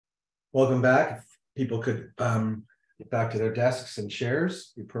Welcome back. If people could get back to their desks and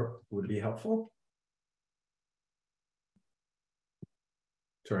chairs, would be helpful.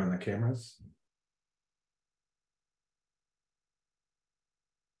 Turn on the cameras.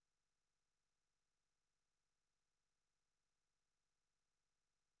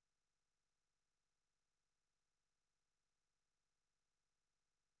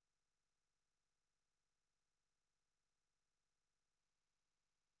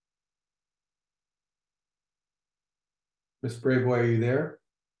 Miss Brayboy, are you there?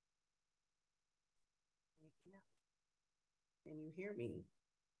 Can you hear me?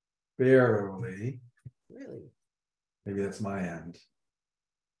 Barely. Really? Maybe that's my end.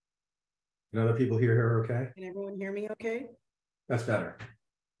 Can other people hear her okay? Can everyone hear me okay? That's better.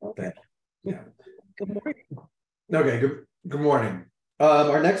 Okay. Yeah. Good morning. Okay, good morning.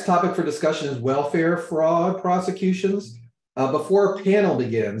 Our next topic for discussion is welfare fraud prosecutions. Before our panel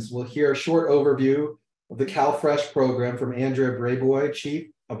begins, we'll hear a short overview of the CalFresh program from Andrea Brayboy,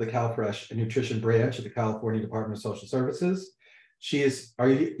 Chief of the CalFresh and Nutrition Branch of the California Department of Social Services. Yes,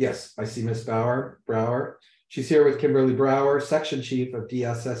 I see Ms. Brower. She's here with Kimberly Brower, Section Chief of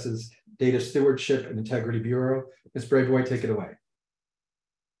DSS's Data Stewardship and Integrity Bureau. Ms. Brayboy, take it away.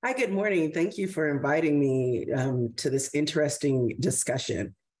 Hi, good morning. Thank you for inviting me to this interesting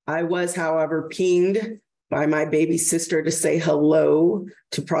discussion. I was, however, pinged by my baby sister to say hello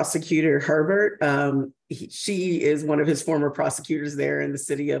to Prosecutor Herbert. She is one of his former prosecutors there in the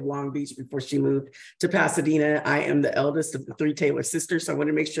city of Long Beach before she moved to Pasadena. I am the eldest of the three Taylor sisters, so I want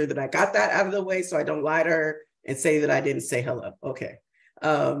to make sure that I got that out of the way so I don't lie to her and say that I didn't say hello. Okay.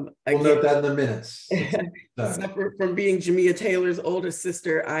 We'll note that in the minutes. Separate from being Jamia Taylor's oldest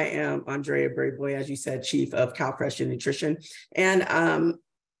sister, I am Andrea Brayboy, as you said, Chief of CalFresh and Nutrition. And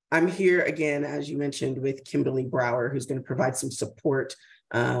I'm here again, as you mentioned, with Kimberly Brower, who's going to provide some support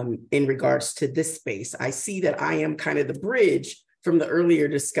in regards to this space. I see that I am kind of the bridge from the earlier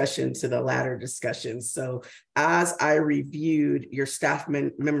discussion to the latter discussion. So as I reviewed your staff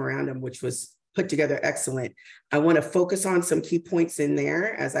memorandum, which was put together excellent, I want to focus on some key points in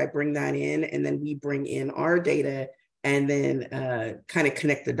there as I bring that in, and then we bring in our data and then kind of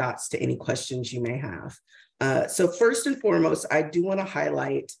connect the dots to any questions you may have. So first and foremost, I do want to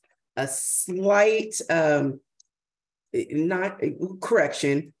highlight a slight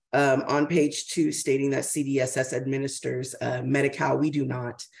correction on page 2, stating that CDSS administers Medi-Cal. We do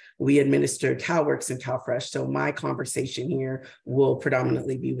not. We administer CalWorks and CalFresh. So my conversation here will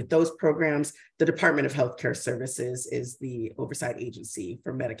predominantly be with those programs. The Department of Healthcare Services is the oversight agency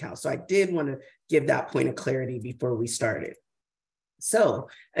for Medi-Cal. So I did want to give that point of clarity before we started. So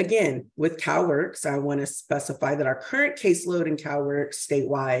again, with CalWorks, I want to specify that our current caseload in CalWorks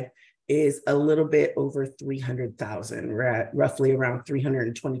statewide is a little bit over 300,000. We're at roughly around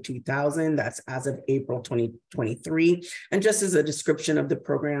 322,000. That's as of April 2023. And just as a description of the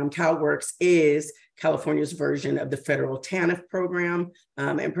program, CalWorks is California's version of the federal TANF program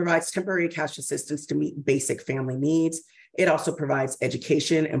and provides temporary cash assistance to meet basic family needs. It also provides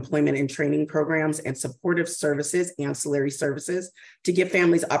education, employment and training programs, and supportive services, ancillary services, to give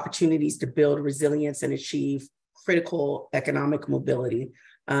families opportunities to build resilience and achieve critical economic mobility.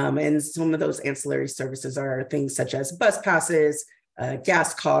 And some of those ancillary services are things such as bus passes,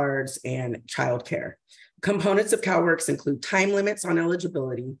 gas cards, and childcare. Components of CalWorks include time limits on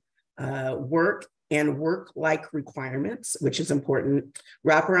eligibility, work and work-like requirements, which is important,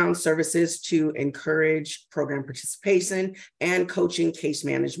 wraparound services to encourage program participation, and coaching case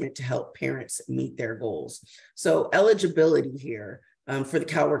management to help parents meet their goals. So eligibility here, for the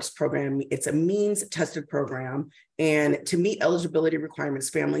CalWorks program, it's a means-tested program, and to meet eligibility requirements,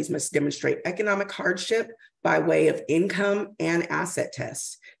 families must demonstrate economic hardship by way of income and asset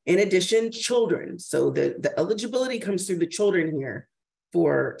tests. In addition, children, so the eligibility comes through the children here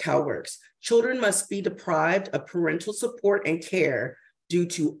for CalWorks. Children must be deprived of parental support and care due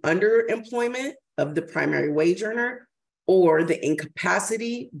to underemployment of the primary wage earner or the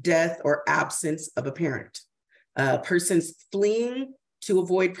incapacity, death, or absence of a parent. Persons fleeing to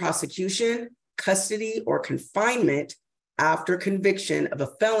avoid prosecution, custody, or confinement after conviction of a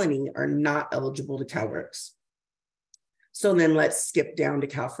felony are not eligible to CalWorks. So then let's skip down to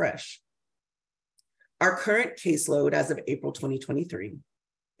CalFresh. Our current caseload as of April 2023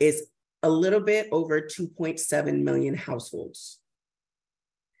 is a little bit over 2.7 million households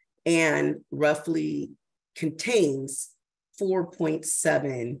and roughly contains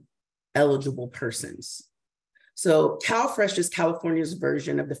 4.7 eligible persons. So CalFresh is California's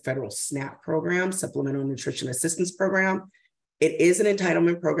version of the federal SNAP program, Supplemental Nutrition Assistance Program. It is an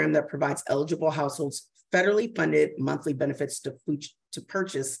entitlement program that provides eligible households federally funded monthly benefits to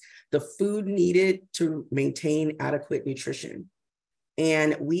purchase the food needed to maintain adequate nutrition.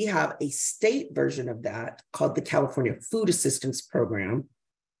 And we have a state version of that called the California Food Assistance Program,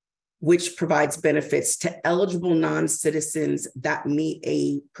 which provides benefits to eligible non-citizens that meet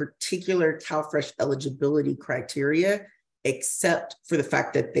a particular CalFresh eligibility criteria, except for the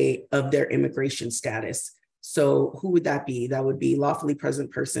fact that of their immigration status. So who would that be? That would be lawfully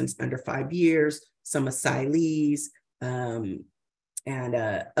present persons under 5 years, some asylees, and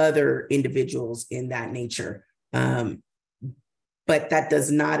other individuals in that nature. But that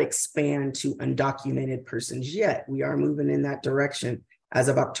does not expand to undocumented persons yet. We are moving in that direction as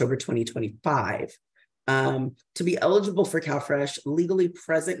of October 2025. To be eligible for CalFresh, legally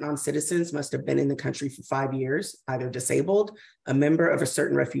present non-citizens must have been in the country for 5 years, either disabled, a member of a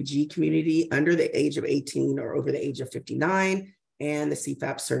certain refugee community under the age of 18 or over the age of 59, and the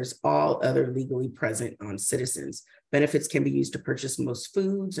CFAP serves all other legally present non-citizens. Benefits can be used to purchase most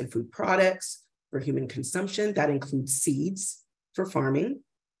foods and food products for human consumption. That includes seeds for farming,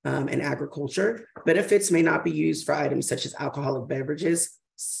 and agriculture. Benefits may not be used for items such as alcoholic beverages,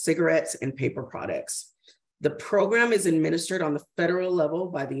 cigarettes, and paper products. The program is administered on the federal level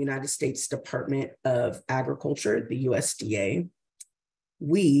by the United States Department of Agriculture, the USDA.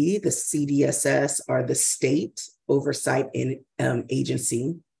 We, the CDSS, are the state oversight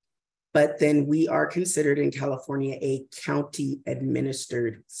agency, but then we are considered in California a county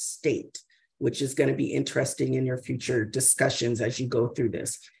administered state, which is going to be interesting in your future discussions as you go through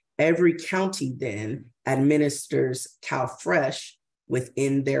this. Every county then administers CalFresh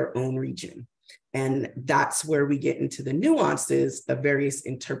within their own region. And that's where we get into the nuances of various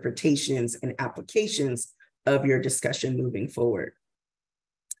interpretations and applications of your discussion moving forward.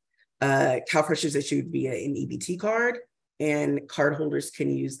 CalFresh is issued via an EBT card, and cardholders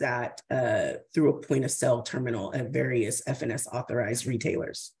can use that through a point of sale terminal at various FNS authorized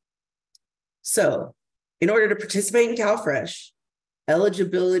retailers. So in order to participate in CalFresh,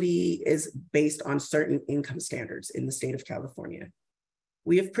 eligibility is based on certain income standards in the state of California.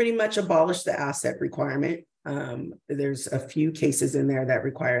 We have pretty much abolished the asset requirement. There's a few cases in there that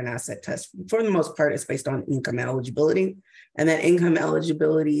require an asset test. For the most part, it's based on income eligibility. And that income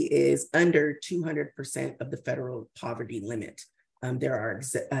eligibility is under 200% of the federal poverty limit. There are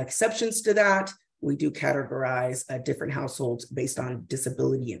exceptions to that. We do categorize different households based on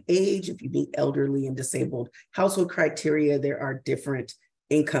disability and age. If you meet elderly and disabled household criteria, there are different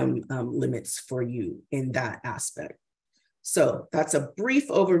income limits for you in that aspect. So that's a brief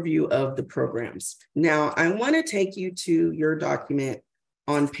overview of the programs. Now, I want to take you to your document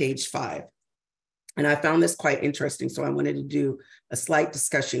on page 5. And I found this quite interesting, so I wanted to do a slight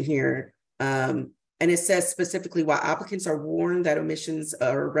discussion here. And it says specifically, while applicants are warned that omissions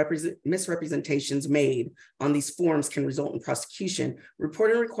or misrepresentations made on these forms can result in prosecution,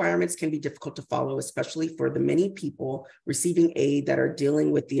 reporting requirements can be difficult to follow, especially for the many people receiving aid that are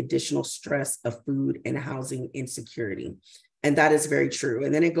dealing with the additional stress of food and housing insecurity. And that is very true.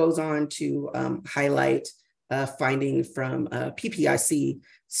 And then it goes on to highlight a finding from PPIC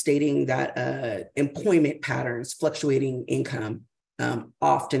stating that employment patterns, fluctuating income,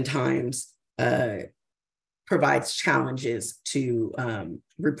 oftentimes provides challenges to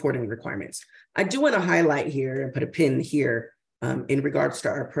reporting requirements. I do want to highlight here and put a pin here in regards to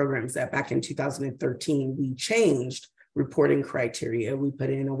our programs that back in 2013, we changed reporting criteria. We put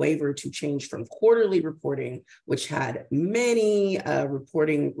in a waiver to change from quarterly reporting, which had many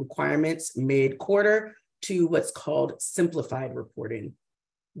reporting requirements mid-quarter, to what's called simplified reporting.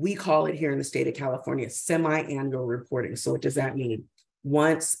 We call it here in the state of California semi-annual reporting. So what does that mean?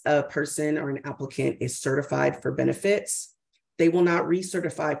 Once a person or an applicant is certified for benefits, they will not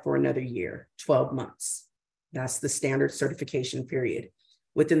recertify for another year, 12 months. That's the standard certification period.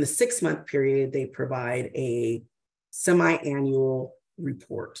 Within the 6-month period, they provide a semi-annual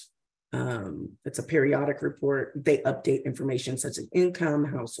report. It's a periodic report. They update information such as income,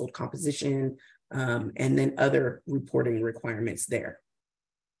 household composition, and then other reporting requirements there.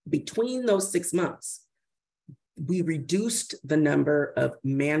 Between those 6 months, we reduced the number of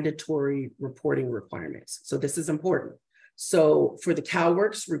mandatory reporting requirements. So this is important. So for the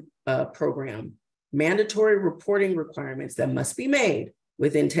CalWorks program, mandatory reporting requirements that must be made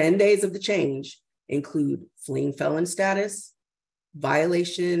within 10 days of the change include fleeing felon status,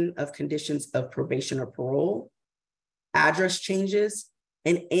 violation of conditions of probation or parole, address changes,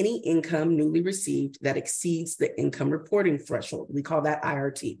 and any income newly received that exceeds the income reporting threshold. We call that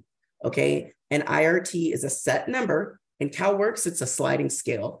IRT, okay? And IRT is a set number. In CalWorks, it's a sliding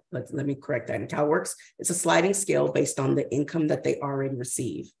scale. Let me correct that. In CalWorks, it's a sliding scale based on the income that they already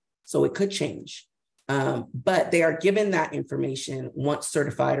receive. So it could change. But they are given that information once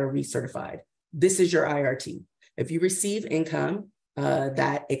certified or recertified. This is your IRT. If you receive income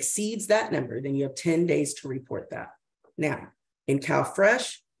that exceeds that number, then you have 10 days to report that. Now, in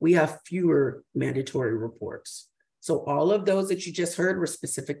CalFresh, we have fewer mandatory reports. So all of those that you just heard were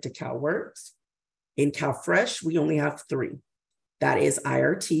specific to CalWorks. In CalFresh, we only have 3. That is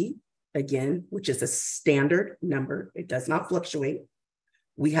IRT, again, which is a standard number. It does not fluctuate.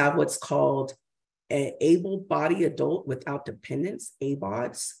 We have what's called an able-bodied adult without dependents,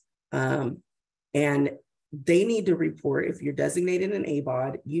 ABODs. And they need to report, if you're designated an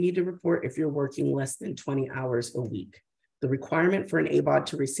ABOD, you need to report if you're working less than 20 hours a week. The requirement for an ABOD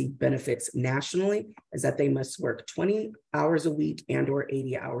to receive benefits nationally is that they must work 20 hours a week and or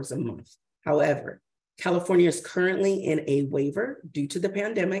 80 hours a month. However, California is currently in a waiver due to the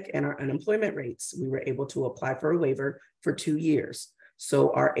pandemic and our unemployment rates. We were able to apply for a waiver for 2 years.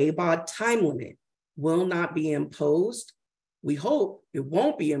 So our ABOD time limit will not be imposed. We hope it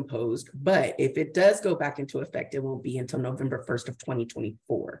won't be imposed, but if it does go back into effect, it won't be until November 1st of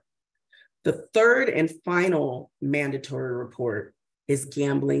 2024. The third and final mandatory report is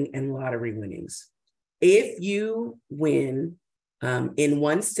gambling and lottery winnings. If you win in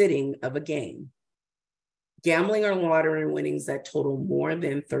one sitting of a game, gambling or lottery winnings that total more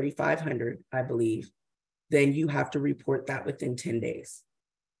than 3,500, I believe, then you have to report that within 10 days.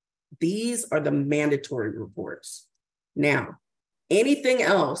 These are the mandatory reports. Now, anything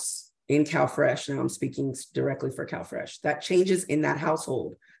else in CalFresh, now I'm speaking directly for CalFresh, that changes in that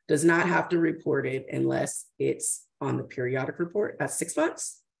household does not have to report it unless it's on the periodic report at 6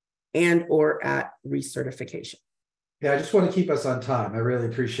 months and or at recertification. Yeah, I just want to keep us on time. I really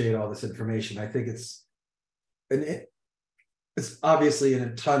appreciate all this information. I think it's obviously a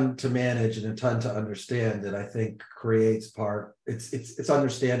ton to manage and a ton to understand that I think creates it's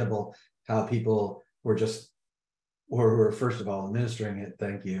understandable how people were who are first of all administering it,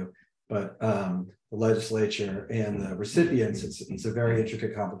 thank you, but the legislature and the recipients, it's a very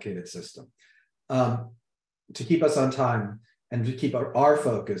intricate, complicated system. To keep us on time and to keep our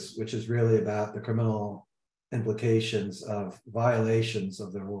focus, which is really about the criminal implications of violations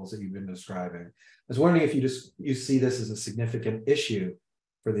of the rules that you've been describing. I was wondering if you see this as a significant issue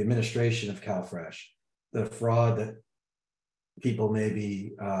for the administration of CalFresh, the fraud that people may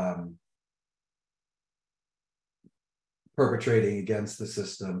be perpetrating against the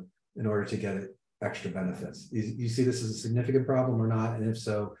system in order to get extra benefits. You see this as a significant problem or not? And if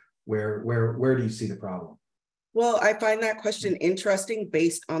so, where do you see the problem? Well, I find that question interesting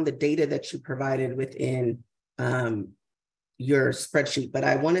based on the data that you provided within your spreadsheet. But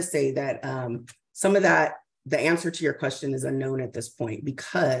I want to say that some of that, the answer to your question is unknown at this point,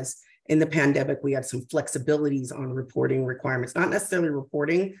 because in the pandemic, we had some flexibilities on reporting requirements, not necessarily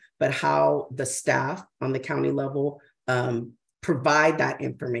reporting, but how the staff on the county level provide that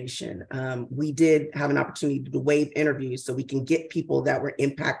information. We did have an opportunity to waive interviews so we can get people that were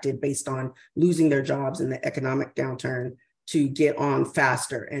impacted based on losing their jobs in the economic downturn to get on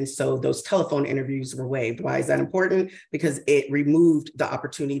faster. And so those telephone interviews were waived. Why is that important? Because it removed the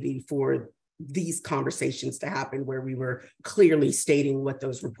opportunity for these conversations to happen where we were clearly stating what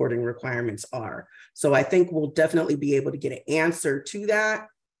those reporting requirements are. So I think we'll definitely be able to get an answer to that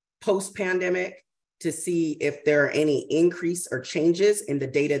post-pandemic to see if there are any increase or changes in the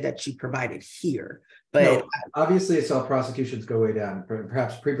data that you provided here. But no, obviously I saw prosecutions go way down,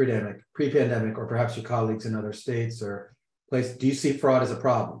 perhaps pre-pandemic, or perhaps your colleagues in other states or places. Do you see fraud as a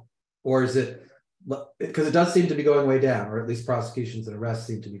problem? Or is it, because it does seem to be going way down, or at least prosecutions and arrests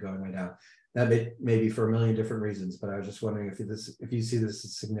seem to be going way down. That may be for a million different reasons, but I was just wondering if you see this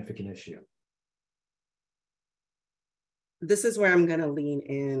as a significant issue. This is where I'm going to lean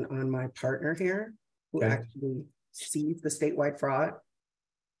in on my partner here, who actually sees the statewide fraud.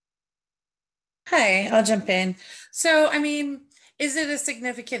 Hi, I'll jump in. So, I mean, is it a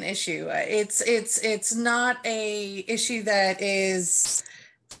significant issue? It's not a issue that is,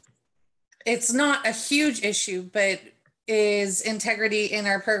 it's not a huge issue, but is integrity in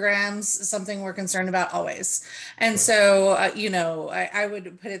our programs something we're concerned about always? And so, you know, I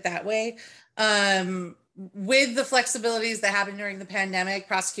would put it that way. With the flexibilities that happened during the pandemic,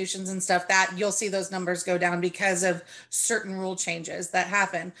 prosecutions and stuff, that you'll see those numbers go down because of certain rule changes that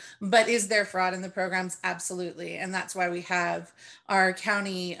happen. But is there fraud in the programs? Absolutely. And that's why we have our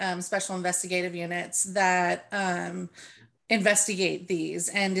county special investigative units that investigate these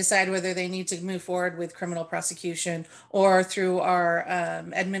and decide whether they need to move forward with criminal prosecution or through our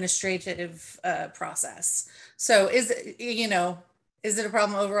administrative process. So is it a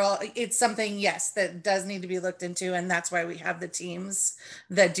problem overall? It's something, yes, that does need to be looked into. And that's why we have the teams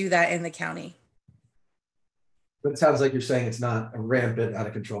that do that in the county. But it sounds like you're saying it's not a rampant, out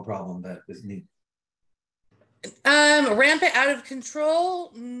of control problem that is neat. Rampant out of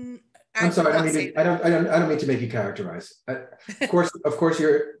control. I'm sorry, I don't mean to make you characterize. Of course,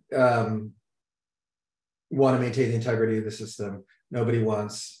 you're want to maintain the integrity of the system. Nobody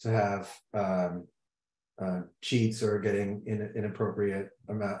wants to have cheats or getting inappropriate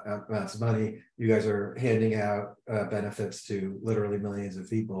amounts of money. You guys are handing out benefits to literally millions of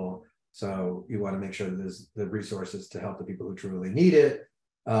people. So you want to make sure that there's the resources to help the people who truly need it,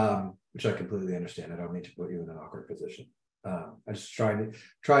 which I completely understand. I don't mean to put you in an awkward position. I'm just trying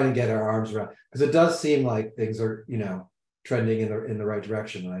to get our arms around, because it does seem like things are, trending in the right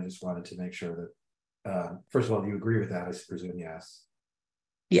direction. And I just wanted to make sure that, first of all, do you agree with that? I presume yes.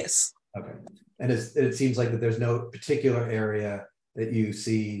 Yes. Okay. And it seems like that there's no particular area that you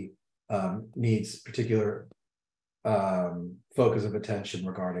see needs particular focus of attention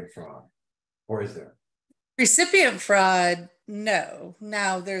regarding fraud, or is there? Recipient fraud, no.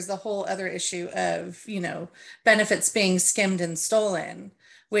 Now there's the whole other issue of, benefits being skimmed and stolen,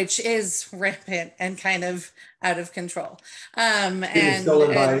 which is rampant and kind of out of control. And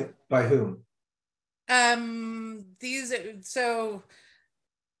stolen by whom? So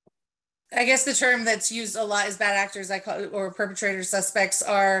I guess the term that's used a lot is bad actors, I call it, or perpetrator suspects,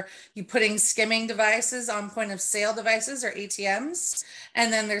 are you putting skimming devices on point of sale devices or ATMs,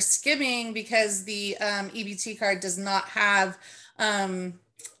 and then they're skimming because the EBT card does not have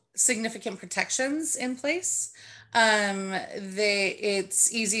significant protections in place.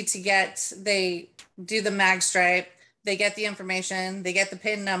 It's easy to get. They do the mag stripe. They get the information, they get the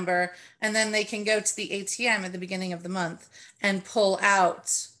PIN number, and then they can go to the ATM at the beginning of the month and pull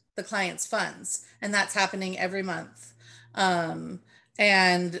out the client's funds. And that's happening every month. And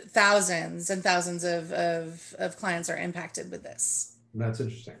thousands and thousands of clients are impacted with this. That's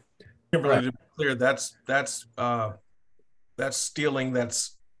interesting. Kimberly, to be clear, that's stealing,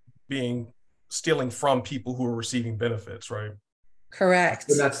 stealing from people who are receiving benefits, right? Correct.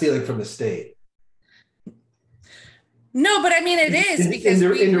 They're not stealing from the state. No, but I mean, it is because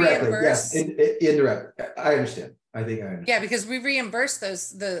we reimburse. Yes, indirect. I understand. I think I understand. Yeah, because we reimburse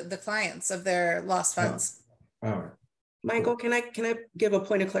the clients of their lost funds. Oh. All right. Michael, can I give a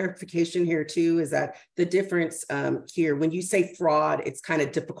point of clarification here too? Is that the difference here, when you say fraud, it's kind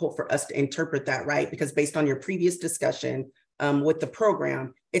of difficult for us to interpret that, right? Because based on your previous discussion with the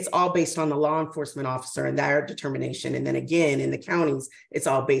program, it's all based on the law enforcement officer and their determination. And then again, in the counties, it's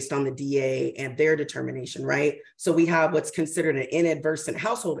all based on the DA and their determination, right? So we have what's considered an inadvertent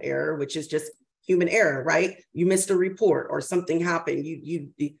household error, which is just human error, right? You missed a report or something happened,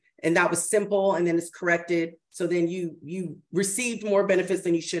 and that was simple, and then it's corrected. So then you received more benefits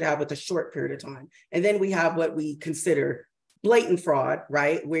than you should have with a short period of time. And then we have what we consider blatant fraud,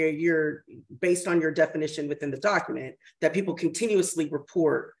 right? Where you're based on your definition within the document that people continuously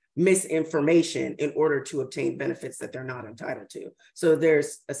report misinformation in order to obtain benefits that they're not entitled to. So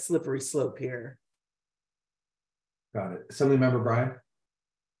there's a slippery slope here. Got it. Assemblymember Brian.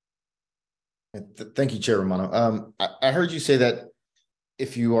 Thank you, Chair Romano. I heard you say that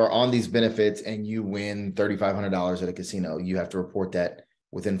if you are on these benefits and you win $3,500 at a casino, you have to report that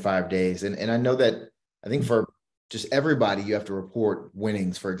within 5 days. And I know that, I think for just everybody, you have to report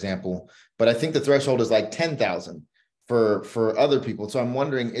winnings, for example, but I think the threshold is like 10,000 for other people. So I'm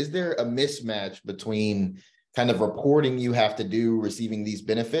wondering, is there a mismatch between kind of reporting you have to do receiving these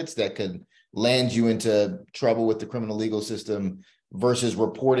benefits that could land you into trouble with the criminal legal system versus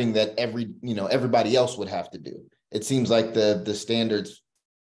reporting that everybody else would have to do? It seems like the standards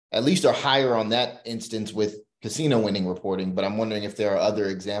at least are higher on that instance with casino winning reporting, but I'm wondering if there are other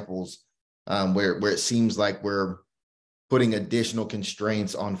examples where it seems like we're putting additional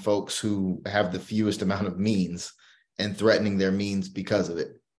constraints on folks who have the fewest amount of means and threatening their means because of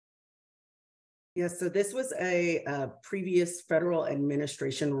it. Yes, so this was a previous federal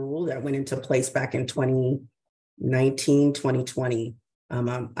administration rule that went into place back in 2019, 2020.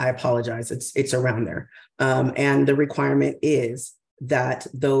 I apologize, it's around there. And the requirement is that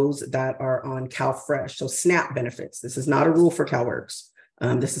those that are on CalFresh, so SNAP benefits, this is not a rule for CalWorks.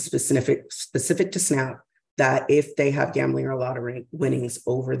 This is specific to SNAP, that if they have gambling or lottery winnings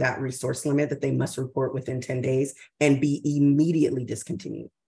over that resource limit, that they must report within 10 days and be immediately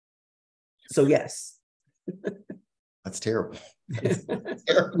discontinued. So yes. That's terrible.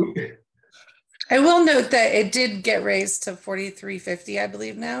 I will note that it did get raised to $4,350, I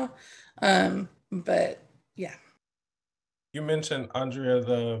believe now. But yeah. You mentioned, Andrea,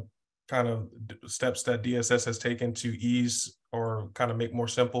 the kind of steps that DSS has taken to ease or kind of make more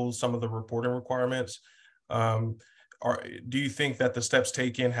simple some of the reporting requirements. do you think that the steps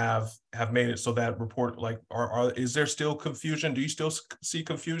taken have made it so that report, like, is there still confusion? Do you still see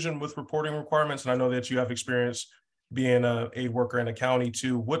confusion with reporting requirements? And I know that you have experience being a aid worker in a county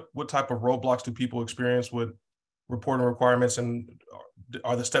too. What type of roadblocks do people experience with reporting requirements, and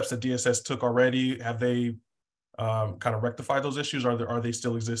are the steps that DSS took already, have they kind of rectified those issues? Are they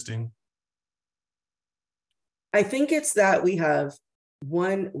still existing? I think it's that we have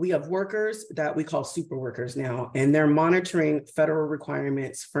workers that we call super workers now, and they're monitoring federal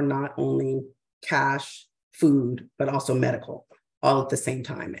requirements for not only cash, food, but also medical all at the same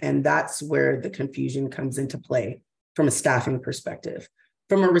time. And that's where the confusion comes into play from a staffing perspective.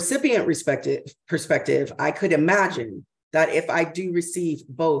 From a recipient perspective, I could imagine that if I do receive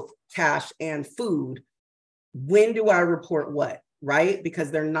both cash and food, when do I report what, right?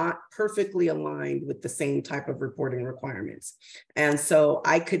 Because they're not perfectly aligned with the same type of reporting requirements. And so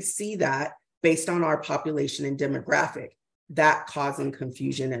I could see that based on our population and demographic, that causing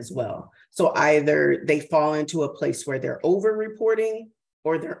confusion as well. So either they fall into a place where they're over-reporting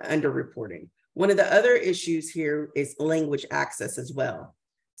or they're under-reporting. One of the other issues here is language access as well.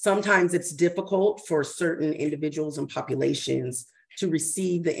 Sometimes it's difficult for certain individuals and populations to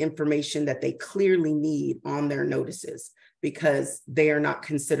receive the information that they clearly need on their notices because they are not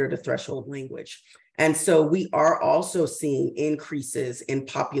considered a threshold language. And so we are also seeing increases in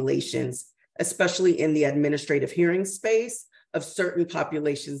populations, especially in the administrative hearing space, of certain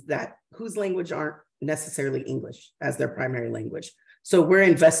populations whose language aren't necessarily English as their primary language. So we're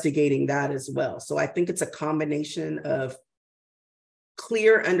investigating that as well. So I think it's a combination of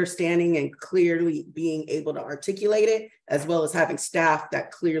clear understanding and clearly being able to articulate it, as well as having staff that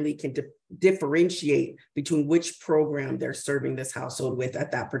clearly can differentiate between which program they're serving this household with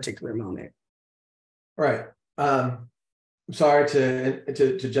at that particular moment. All right. I'm sorry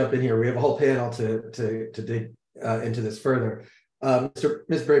to jump in here. We have a whole panel to dig into this further.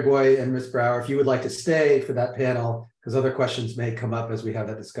 Ms. Brayboy and Ms. Brower, if you would like to stay for that panel, because other questions may come up as we have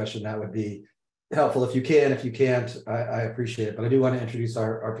that discussion, that would be helpful. If you can, if you can't, I appreciate it. But I do want to introduce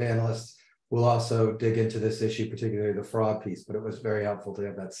our panelists. We'll also dig into this issue, particularly the fraud piece, but it was very helpful to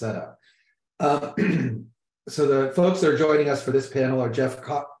have that set up. So the folks that are joining us for this panel are Jeff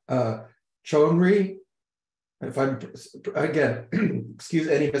Chonry, if I'm, again, excuse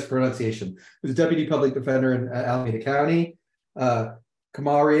any mispronunciation, who's Deputy Public Defender in Alameda County.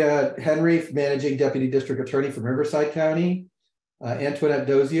 Kamaria Henry, Managing Deputy District Attorney from Riverside County. Antoinette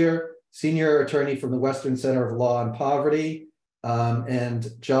Dozier, Senior Attorney from the Western Center of Law and Poverty, and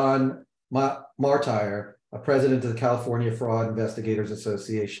John Martyr, President of the California Fraud Investigators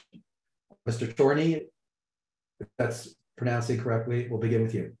Association. Mr. Chorney, if that's pronouncing correctly, we'll begin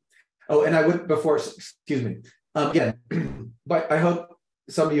with you. Oh, and I would, excuse me, again, but I hope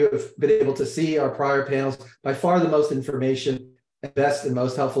some of you have been able to see our prior panels. By far the most information, best and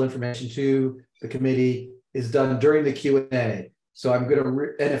most helpful information to the committee is done during the Q&A. So I'm going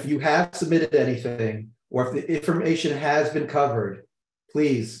to, and if you have submitted anything, or if the information has been covered,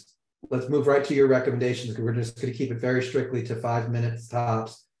 please, let's move right to your recommendations, because we're just going to keep it very strictly to 5 minutes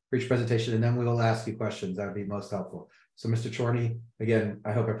tops for each presentation, and then we will ask you questions. That would be most helpful. So Mr. Chorney, again,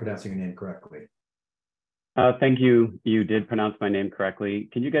 I hope I'm pronouncing your name correctly. Thank you. You did pronounce my name correctly.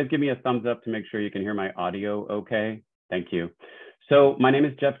 Can you guys give me a thumbs up to make sure you can hear my audio okay? Thank you. So my name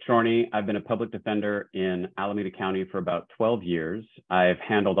is Jeff Chorney. I've been a public defender in Alameda County for about 12 years. I've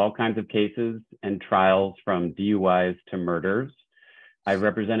handled all kinds of cases and trials from DUIs to murders. I've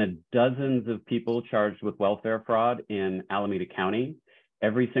represented dozens of people charged with welfare fraud in Alameda County.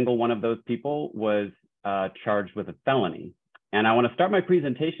 Every single one of those people was charged with a felony. And I want to start my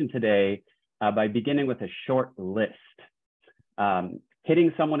presentation today by beginning with a short list.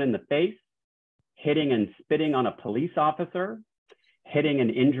 Hitting someone in the face, hitting and spitting on a police officer, hitting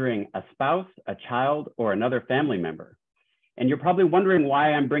and injuring a spouse, a child, or another family member. And you're probably wondering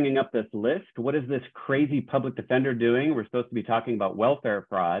why I'm bringing up this list. What is this crazy public defender doing? We're supposed to be talking about welfare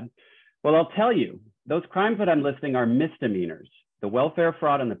fraud. Well, I'll tell you, those crimes that I'm listing are misdemeanors. The welfare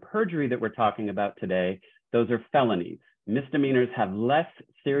fraud and the perjury that we're talking about today, those are felonies. Misdemeanors have less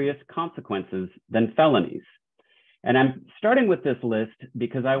serious consequences than felonies. And I'm starting with this list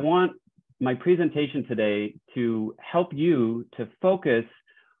because I want my presentation today to help you to focus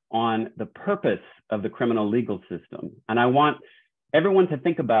on the purpose of the criminal legal system. And I want everyone to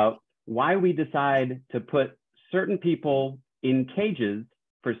think about why we decide to put certain people in cages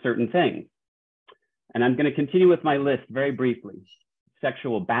for certain things. And I'm going to continue with my list very briefly.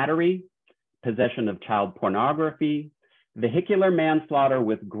 Sexual battery, possession of child pornography, vehicular manslaughter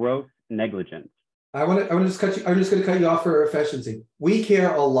with gross negligence. I'm just going to cut you off for efficiency. We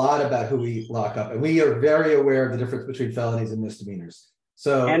care a lot about who we lock up, and we are very aware of the difference between felonies and misdemeanors.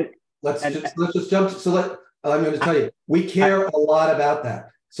 So let's just jump. I'm going to tell you, we care a lot about that.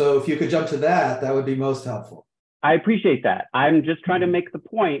 So if you could jump to that, that would be most helpful. I appreciate that. I'm just trying to make the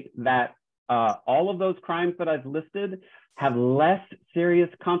point that all of those crimes that I've listed have less serious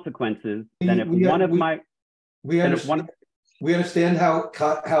consequences than if one of my. We understand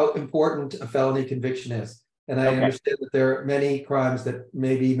how important a felony conviction is. And I understand that there are many crimes that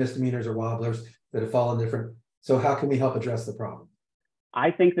may be misdemeanors or wobblers that have fallen different. So how can we help address the problem?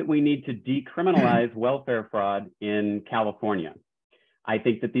 I think that we need to decriminalize welfare fraud in California. I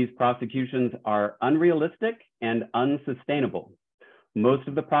think that these prosecutions are unrealistic and unsustainable. Most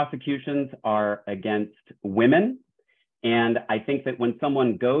of the prosecutions are against women. And I think that when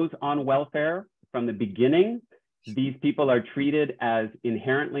someone goes on welfare from the beginning, these people are treated as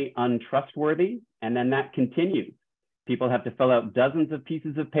inherently untrustworthy, and then that continues. People have to fill out dozens of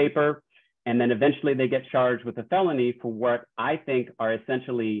pieces of paper, and then eventually they get charged with a felony for what I think are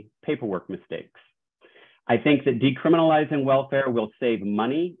essentially paperwork mistakes. I think that decriminalizing welfare will save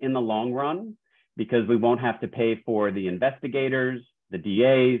money in the long run because we won't have to pay for the investigators, the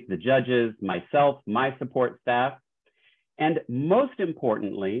DAs, the judges, myself, my support staff. And most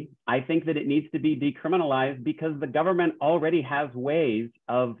importantly, I think that it needs to be decriminalized because the government already has ways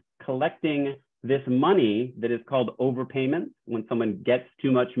of collecting this money that is called overpayment when someone gets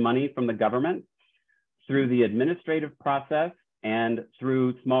too much money from the government through the administrative process and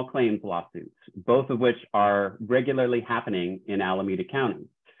through small claims lawsuits, both of which are regularly happening in Alameda County.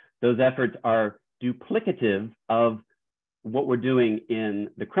 Those efforts are duplicative of what we're doing in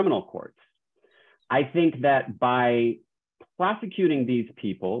the criminal courts. I think that by prosecuting these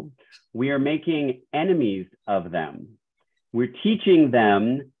people, we are making enemies of them. We're teaching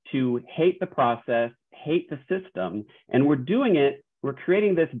them to hate the process, hate the system, and we're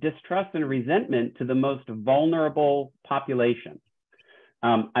creating this distrust and resentment to the most vulnerable population.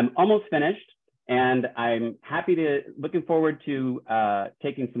 I'm almost finished, and I'm looking forward to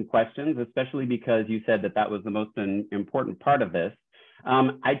taking some questions, especially because you said that that was the most important part of this.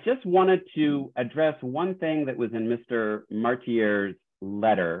 I just wanted to address one thing that was in Mr. Martier's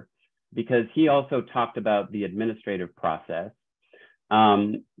letter, because he also talked about the administrative process.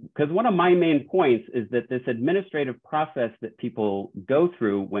 Because one of my main points is that this administrative process that people go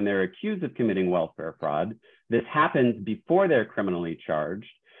through when they're accused of committing welfare fraud, this happens before they're criminally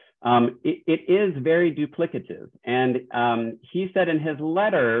charged. It is very duplicative. And he said in his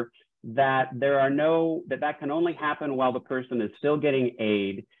letter that that can only happen while the person is still getting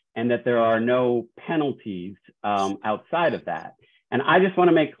aid, and that there are no penalties outside of that. And I just want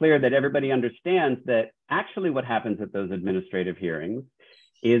to make clear that everybody understands that actually what happens at those administrative hearings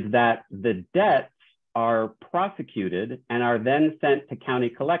is that the debts are prosecuted and are then sent to county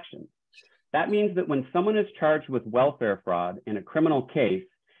collections. That means that when someone is charged with welfare fraud in a criminal case,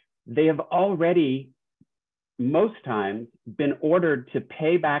 they have already, most times, been ordered to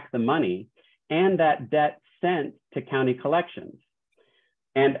pay back the money and that debt sent to county collections.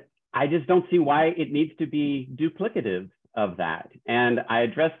 And I just don't see why it needs to be duplicative of that. And I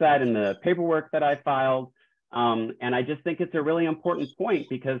addressed that in the paperwork that I filed. And I just think it's a really important point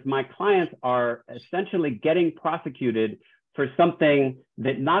because my clients are essentially getting prosecuted for something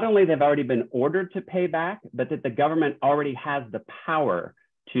that not only they've already been ordered to pay back, but that the government already has the power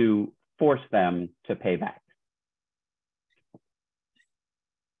to force them to pay back.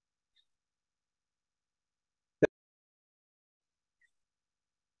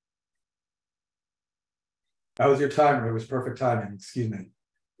 That was your timer. It was perfect timing. Excuse me.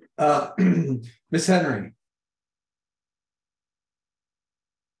 Ms. Henry.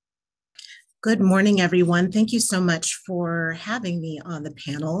 Good morning, everyone. Thank you so much for having me on the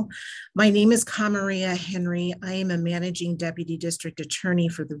panel. My name is Kamaria Henry. I am a Managing Deputy District Attorney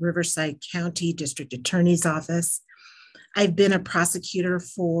for the Riverside County District Attorney's Office. I've been a prosecutor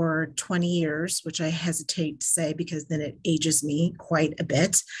for 20 years, which I hesitate to say because then it ages me quite a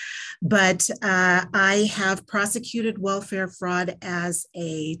bit. But I have prosecuted welfare fraud as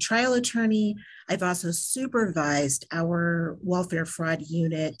a trial attorney. I've also supervised our welfare fraud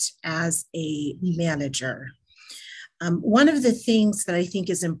unit as a manager. One of the things that I think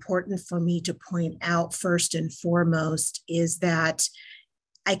is important for me to point out first and foremost is that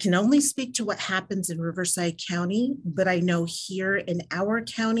I can only speak to what happens in Riverside County, but I know here in our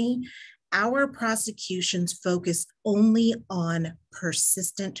county, our prosecutions focus only on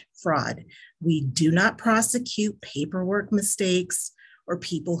persistent fraud. We do not prosecute paperwork mistakes or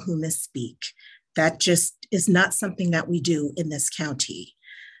people who misspeak. That just is not something that we do in this county.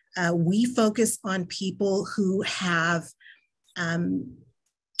 We focus on people who have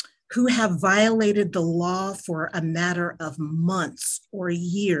violated the law for a matter of months or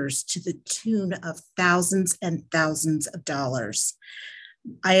years to the tune of thousands and thousands of dollars.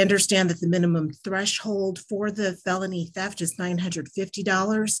 I understand that the minimum threshold for the felony theft is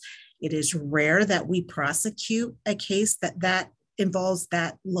 $950. It is rare that we prosecute a case that involves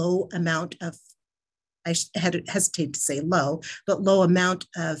that low amount of, I hesitate to say low, but low amount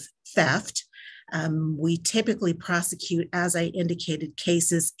of theft. We typically prosecute, as I indicated,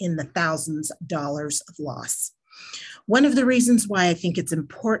 cases in the thousands of dollars of loss. One of the reasons why I think it's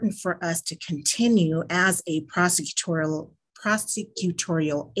important for us to continue as a prosecutorial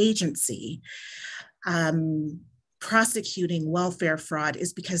agency prosecuting welfare fraud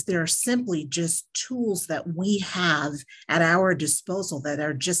is because there are simply just tools that we have at our disposal that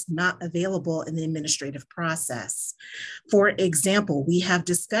are just not available in the administrative process. For example, we have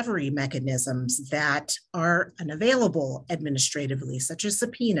discovery mechanisms that are unavailable administratively, such as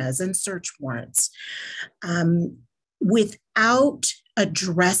subpoenas and search warrants. Without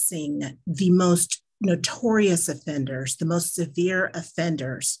addressing the most notorious offenders, the most severe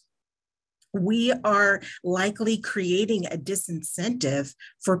offenders, we are likely creating a disincentive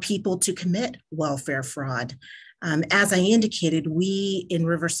for people to commit welfare fraud. As I indicated, we in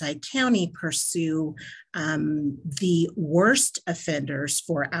Riverside County pursue the worst offenders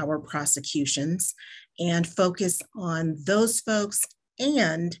for our prosecutions and focus on those folks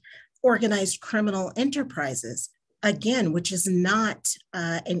and organized criminal enterprises. Again, which is not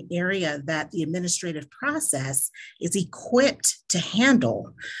an area that the administrative process is equipped to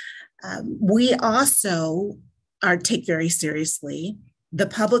handle. We also take very seriously the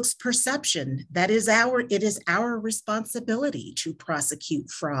public's perception that it is our responsibility to prosecute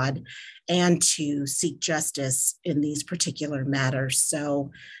fraud and to seek justice in these particular matters.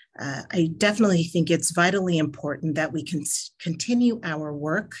 So I definitely think it's vitally important that we can continue our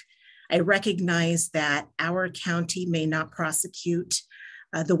work. I recognize that our county may not prosecute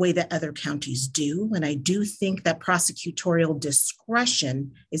the way that other counties do. And I do think that prosecutorial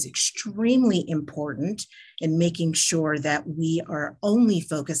discretion is extremely important in making sure that we are only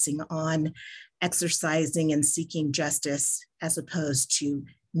focusing on exercising and seeking justice as opposed to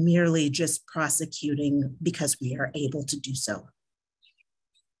merely just prosecuting because we are able to do so.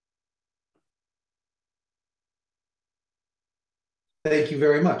 Thank you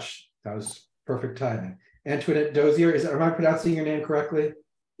very much. That was perfect timing. Antoinette Dozier, am I pronouncing your name correctly?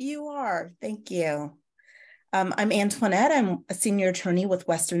 You are. Thank you. I'm Antoinette. I'm a senior attorney with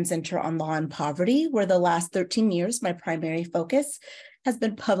Western Center on Law and Poverty, where the last 13 years, my primary focus has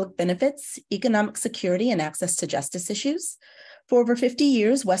been public benefits, economic security, and access to justice issues. For over 50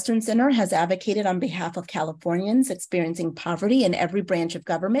 years, Western Center has advocated on behalf of Californians experiencing poverty in every branch of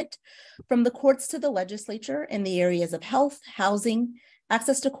government, from the courts to the legislature, in the areas of health, housing,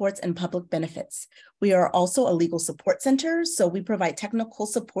 access to courts, and public benefits. We are also a legal support center, so we provide technical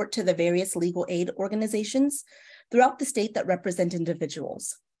support to the various legal aid organizations throughout the state that represent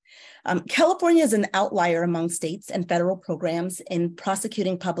individuals. California is an outlier among states and federal programs in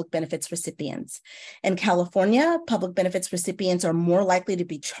prosecuting public benefits recipients. In California, public benefits recipients are more likely to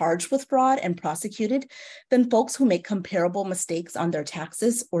be charged with fraud and prosecuted than folks who make comparable mistakes on their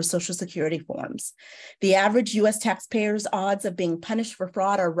taxes or Social Security forms. The average US taxpayer's odds of being punished for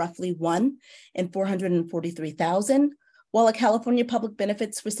fraud are roughly 1 in 443,000, while a California public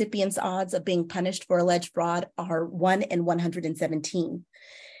benefits recipient's odds of being punished for alleged fraud are 1 in 117.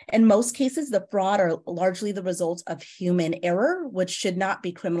 In most cases, the fraud are largely the result of human error, which should not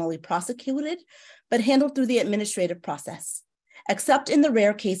be criminally prosecuted, but handled through the administrative process. Except in the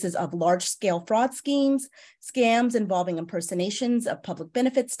rare cases of large-scale fraud schemes, scams involving impersonations of public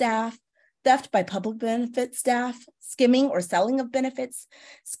benefit staff, theft by public benefit staff, skimming or selling of benefits,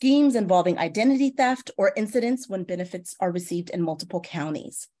 schemes involving identity theft, or incidents when benefits are received in multiple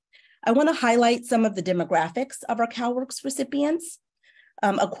counties. I want to highlight some of the demographics of our CalWORKs recipients.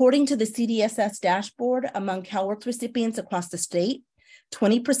 According to the CDSS dashboard, among CalWORKs recipients across the state,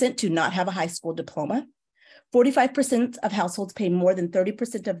 20% do not have a high school diploma. 45% of households pay more than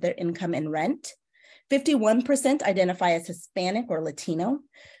 30% of their income in rent. 51% identify as Hispanic or Latino.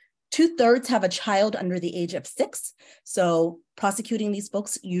 2/3 have a child under the age of 6. So prosecuting these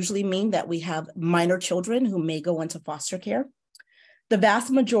folks usually mean that we have minor children who may go into foster care. The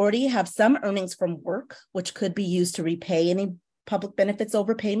vast majority have some earnings from work, which could be used to repay any public benefits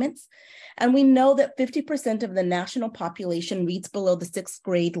overpayments. And we know that 50% of the national population reads below the 6th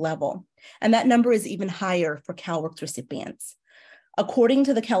grade level. And that number is even higher for CalWORKs recipients. According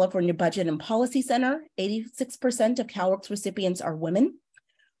to the California Budget and Policy Center, 86% of CalWORKs recipients are women.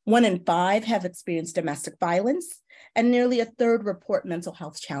 1 in 5 have experienced domestic violence, and nearly a third report mental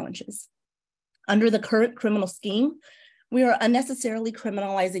health challenges. Under the current criminal scheme, we are unnecessarily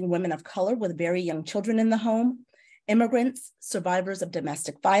criminalizing women of color with very young children in the home, immigrants, survivors of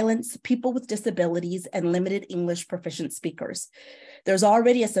domestic violence, people with disabilities, and limited English proficient speakers. There's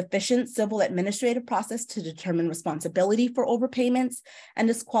already a sufficient civil administrative process to determine responsibility for overpayments and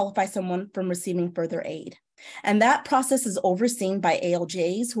disqualify someone from receiving further aid. And that process is overseen by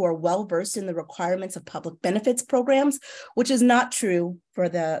ALJs who are well-versed in the requirements of public benefits programs, which is not true for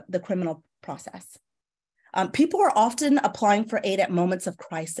the criminal process. People are often applying for aid at moments of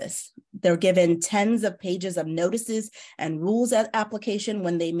crisis. They're given tens of pages of notices and rules at application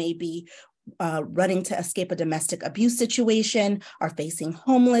when they may be running to escape a domestic abuse situation, are facing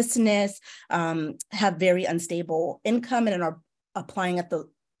homelessness, have very unstable income, and are applying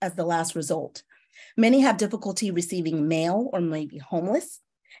as the last result. Many have difficulty receiving mail or may be homeless.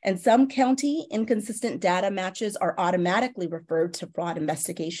 In some county, inconsistent data matches are automatically referred to fraud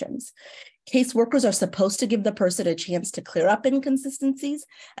investigations. Caseworkers are supposed to give the person a chance to clear up inconsistencies,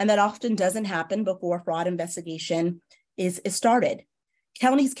 and that often doesn't happen before a fraud investigation is started.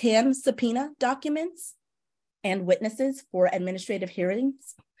 Counties can subpoena documents and witnesses for administrative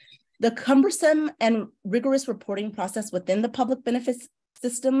hearings. The cumbersome and rigorous reporting process within the public benefits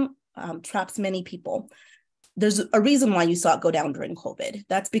system traps many people. There's a reason why you saw it go down during COVID.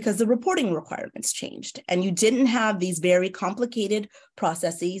 That's because the reporting requirements changed and you didn't have these very complicated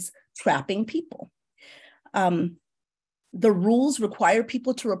processes trapping people. The rules require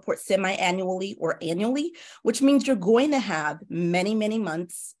people to report semi-annually or annually, which means you're going to have many, many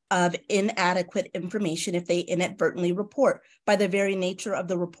months of inadequate information if they inadvertently report by the very nature of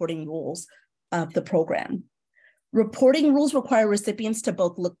the reporting rules of the program. Reporting rules require recipients to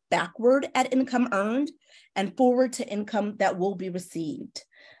both look backward at income earned and forward to income that will be received.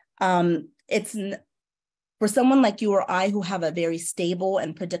 It's for someone like you or I who have a very stable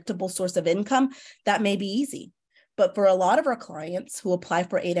and predictable source of income, that may be easy. But for a lot of our clients who apply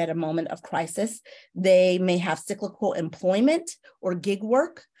for aid at a moment of crisis, they may have cyclical employment or gig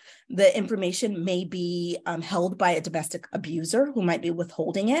work. The information may be held by a domestic abuser who might be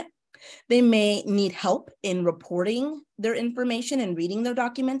withholding it. They may need help in reporting their information and reading their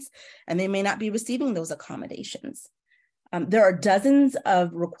documents, and they may not be receiving those accommodations. There are dozens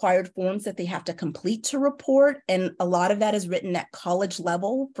of required forms that they have to complete to report, and a lot of that is written at college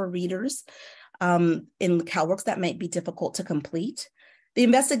level for readers. In CalWORKs, that might be difficult to complete. The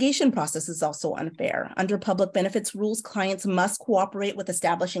investigation process is also unfair. Under public benefits rules, clients must cooperate with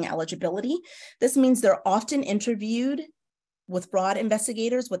establishing eligibility. This means they're often interviewed with fraud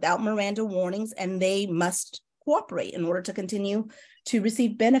investigators without Miranda warnings, and they must cooperate in order to continue to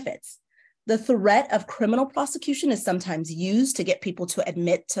receive benefits. The threat of criminal prosecution is sometimes used to get people to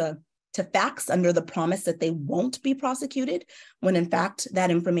admit to facts under the promise that they won't be prosecuted, when in fact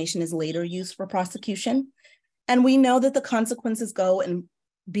that information is later used for prosecution. And we know that the consequences go and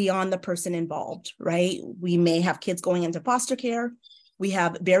beyond the person involved, right? We may have kids going into foster care. We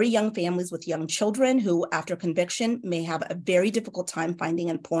have very young families with young children who, after conviction, may have a very difficult time finding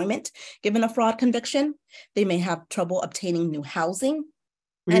employment given a fraud conviction. They may have trouble obtaining new housing,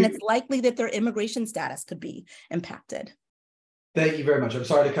 and it's likely that their immigration status could be impacted. Thank you very much. I'm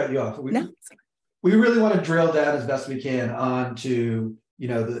sorry to cut you off. No. We really want to drill down as best we can onto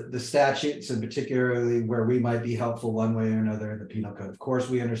the statutes, and particularly where we might be helpful one way or another in the penal code. Of course,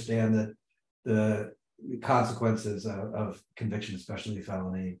 we understand that the consequences of conviction, especially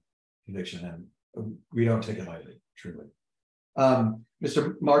felony conviction, and we don't take it lightly, truly.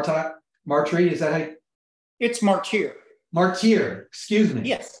 Mr. Martire, is that how? It's Martire. Martire, excuse me.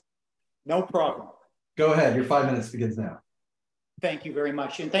 Yes, no problem. Go ahead, your 5 minutes begins now. Thank you very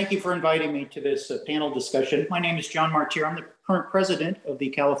much, and thank you for inviting me to this panel discussion. My name is John Martire. I'm the current president of the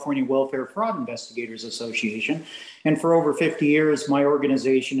California Welfare Fraud Investigators Association, and for over 50 years, my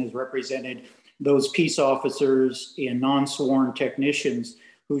organization has represented those peace officers and non-sworn technicians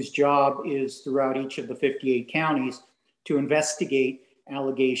whose job is throughout each of the 58 counties to investigate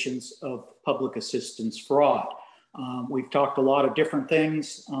allegations of public assistance fraud. We've talked a lot of different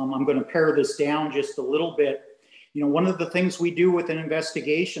things. I'm going to pare this down just a little bit. One of the things we do with an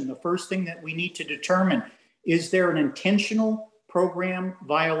investigation, the first thing that we need to determine, is there an intentional program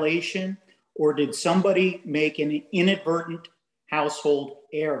violation, or did somebody make an inadvertent household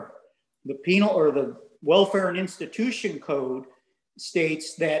error? The penal or the Welfare and Institution Code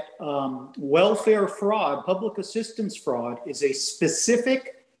states that welfare fraud, public assistance fraud, is a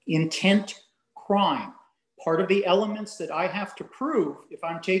specific intent crime part of the elements that I have to prove if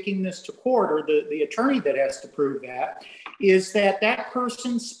I'm taking this to court, or the attorney that has to prove that, is that that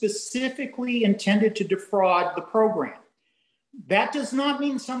person specifically intended to defraud the program. That does not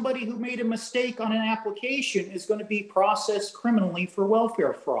mean somebody who made a mistake on an application is going to be processed criminally for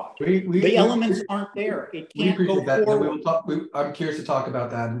welfare fraud. The elements aren't there. It can't go forward. I'm curious to talk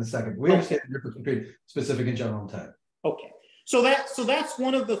about that in a second. We understand the difference between specific and general intent. Okay. So that's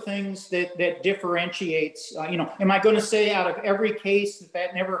one of the things that differentiates, am I going to say out of every case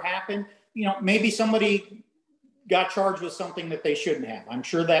that never happened? Maybe somebody got charged with something that they shouldn't have. I'm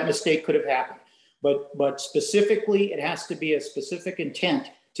sure that mistake could have happened. But specifically, it has to be a specific intent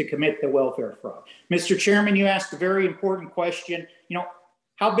to commit the welfare fraud. Mr. Chairman, you asked a very important question.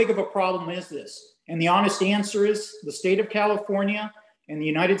 How big of a problem is this? And the honest answer is the state of California and the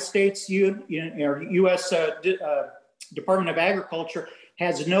United States U.S. Department of Agriculture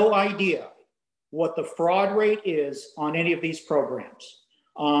has no idea what the fraud rate is on any of these programs.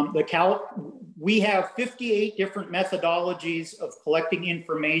 We have 58 different methodologies of collecting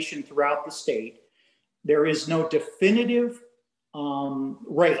information throughout the state. There is no definitive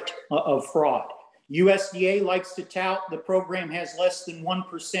rate of fraud. USDA likes to tout the program has less than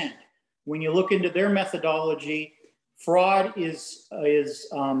 1%. When you look into their methodology, fraud is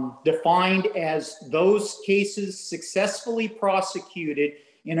defined as those cases successfully prosecuted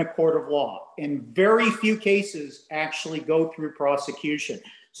in a court of law, and very few cases actually go through prosecution.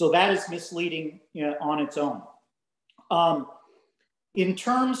 So that is misleading on its own. In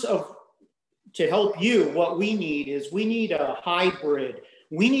terms of to help you, what we need a hybrid.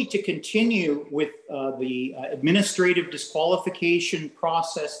 We need to continue with the administrative disqualification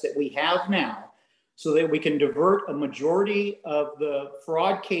process that we have now, so that we can divert a majority of the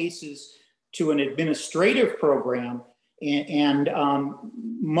fraud cases to an administrative program and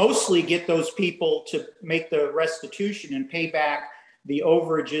mostly get those people to make the restitution and pay back the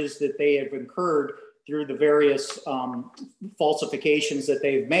overages that they have incurred through the various falsifications that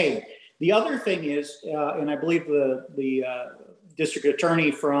they've made. The other thing is, and I believe the district attorney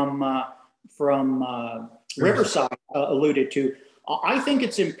from Riverside alluded to, I think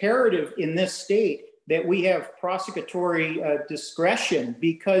it's imperative in this state that we have prosecutory discretion,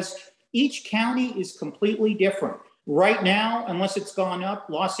 because each county is completely different. Right now, unless it's gone up,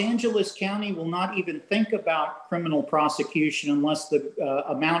 Los Angeles County will not even think about criminal prosecution unless the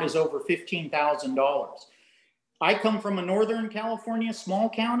amount is over $15,000. I come from a Northern California small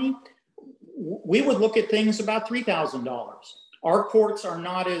county. We would look at things about $3,000. Our courts are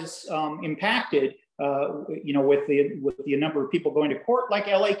not as impacted, with the number of people going to court like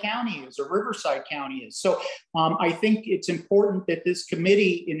LA County is or Riverside County is. So I think it's important that this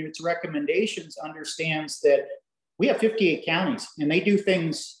committee in its recommendations understands that we have 58 counties and they do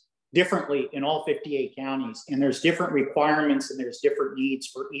things differently in all 58 counties. And there's different requirements and there's different needs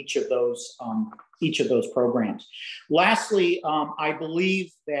for each of those programs. Lastly, I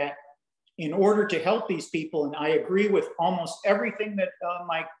believe that in order to help these people, and I agree with almost everything that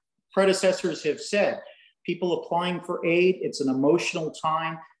my predecessors have said, people applying for aid, it's an emotional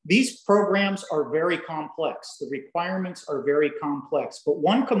time. These programs are very complex. The requirements are very complex, but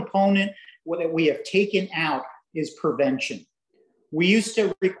one component that we have taken out is prevention. We used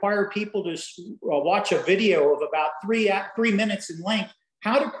to require people to watch a video of about 3 minutes in length,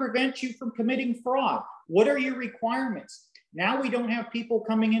 how to prevent you from committing fraud. What are your requirements? Now we don't have people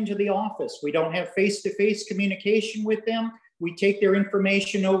coming into the office. We don't have face-to-face communication with them. We take their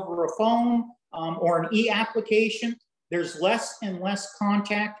information over a phone or an e-application. There's less and less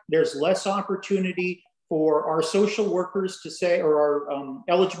contact. There's less opportunity for our social workers to say, or our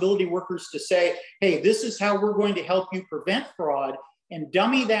eligibility workers to say, hey, this is how we're going to help you prevent fraud, and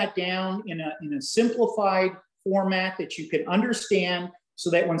dummy that down in a simplified format that you can understand, so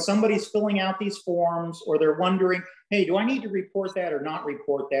that when somebody's filling out these forms or they're wondering, hey, do I need to report that or not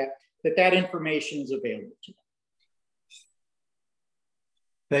report that, that information is available to them.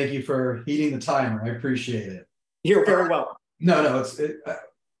 Thank you for heeding the timer. I appreciate it. You're very welcome. No,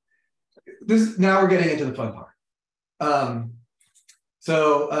 now we're getting into the fun part.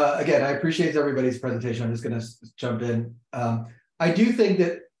 Again, I appreciate everybody's presentation. I'm just going to jump in. I do think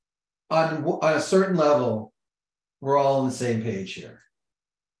that on a certain level, we're all on the same page here.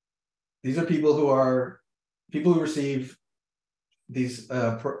 These are people who receive these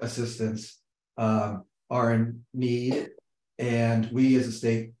assistance are in need, and we as a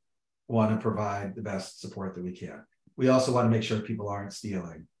state want to provide the best support that we can. We also want to make sure people aren't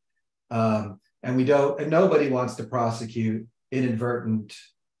stealing. And nobody wants to prosecute inadvertent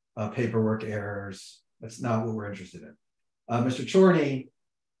paperwork errors. That's not what we're interested in. Mr. Chorney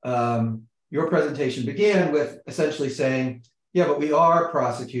your presentation began with essentially saying, yeah, but we are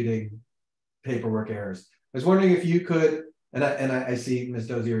prosecuting paperwork errors. I was wondering if you could, and I see Ms.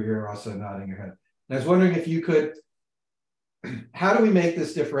 Dozier, you're also nodding your head. And I was wondering if you could, how do we make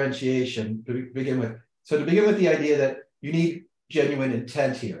this differentiation to begin with? So to begin with the idea that you need genuine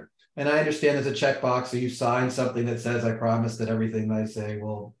intent here. And I understand there's a checkbox, so you sign something that says, I promise that everything I say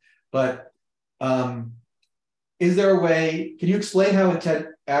will, but is there a way, can you explain how intent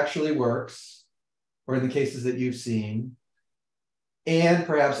actually works, or in the cases that you've seen, and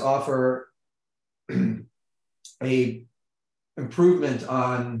perhaps offer a improvement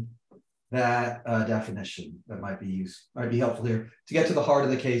on that definition that might be helpful here to get to the heart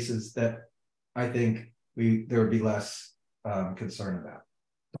of the cases that I think there would be less concern about.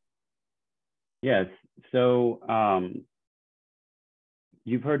 Yes. So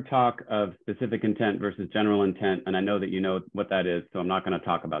you've heard talk of specific intent versus general intent, and I know that you know what that is, so I'm not going to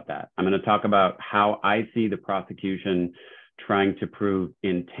talk about that. I'm going to talk about how I see the prosecution trying to prove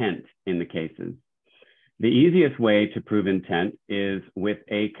intent in the cases. The easiest way to prove intent is with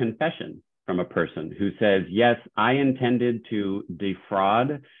a confession from a person who says, yes, I intended to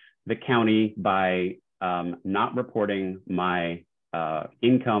defraud the county by not reporting my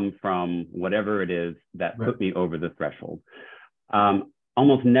income from whatever it is that put me over the threshold.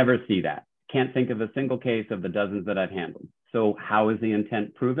 Almost never see that. Can't think of a single case of the dozens that I've handled. So how is the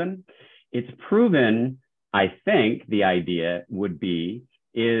intent proven? It's proven, I think the idea would be,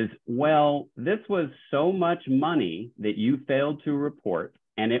 is, well, this was so much money that you failed to report,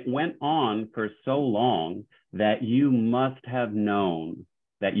 and it went on for so long that you must have known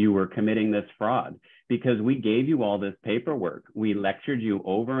that you were committing this fraud, because we gave you all this paperwork. We lectured you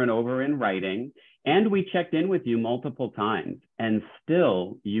over and over in writing, and we checked in with you multiple times, and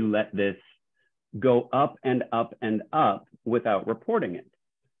still you let this go up and up and up without reporting it.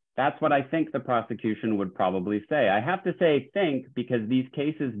 That's what I think the prosecution would probably say. I have to say think, because these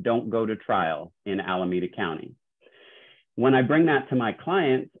cases don't go to trial in Alameda County. When I bring that to my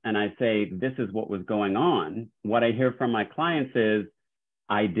clients and I say, this is what was going on, what I hear from my clients is,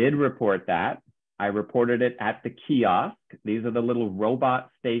 I did report that. I reported it at the kiosk. These are the little robot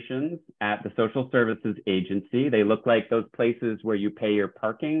stations at the social services agency. They look like those places where you pay your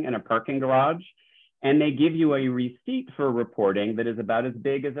parking in a parking garage. And they give you a receipt for reporting that is about as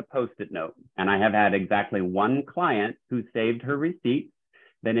big as a Post-it note. And I have had exactly one client who saved her receipt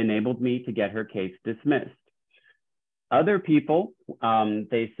that enabled me to get her case dismissed. Other people,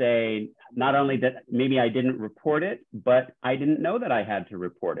 they say, not only that maybe I didn't report it, but I didn't know that I had to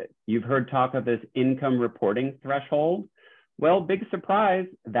report it. You've heard talk of this income reporting threshold. Well, big surprise,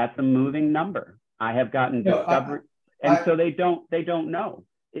 that's a moving number. I have gotten discovery, so they don't know.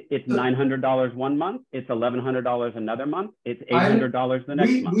 It's $900 one month. It's $1,100 another month. It's $800 the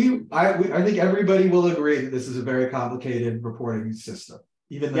next month. I think everybody will agree that this is a very complicated reporting system.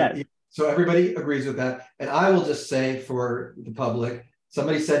 So everybody agrees with that. And I will just say for the public,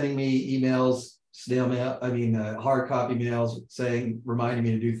 somebody sending me emails, snail mail, hard copy mails reminding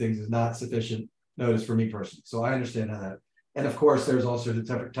me to do things is not sufficient notice for me personally. So I understand that. And of course, there's all sorts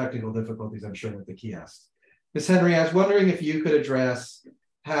of technical difficulties, I'm sure, with the kiosk. Ms. Henry, I was wondering if you could address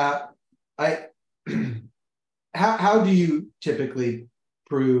how do you typically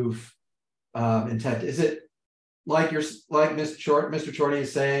prove intent? Is it like Mr. Chorney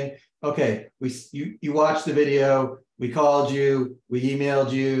is saying, okay, you watched the video, we called you, we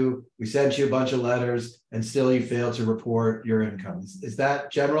emailed you, we sent you a bunch of letters, and still you failed to report your income? Is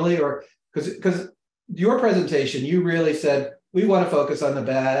that generally, or because your presentation, you really said we want to focus on the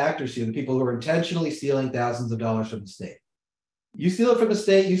bad actors here, the people who are intentionally stealing thousands of dollars from the state. You steal it from the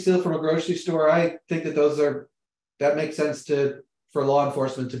state, you steal it from a grocery store. I think that that makes sense for law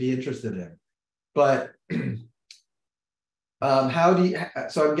enforcement to be interested in. But how do you,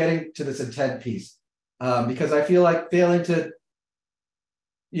 so I'm getting to this intent piece, because I feel like failing to,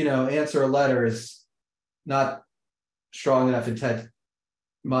 answer a letter is not strong enough intent,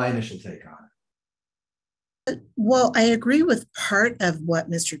 my initial take on it. Well, I agree with part of what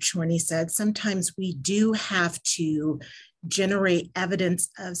Mr. Chorney said. Sometimes we do have to generate evidence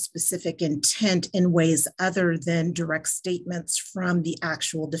of specific intent in ways other than direct statements from the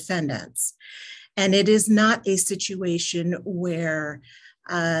actual defendants. And it is not a situation where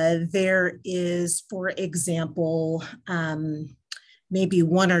there is, for example, maybe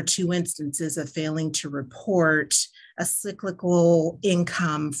one or two instances of failing to report a cyclical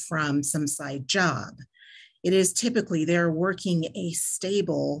income from some side job. It is typically they're working a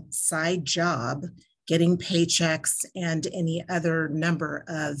stable side job, getting paychecks and any other number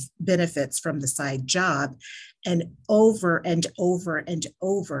of benefits from the side job, and over and over and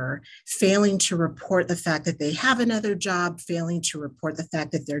over failing to report the fact that they have another job, failing to report the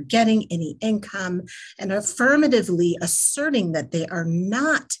fact that they're getting any income, and affirmatively asserting that they are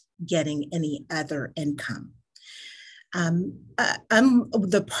not getting any other income.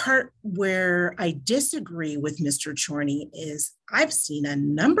 The part where I disagree with Mr. Chorney is I've seen a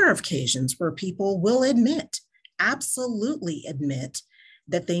number of occasions where people will admit, absolutely admit,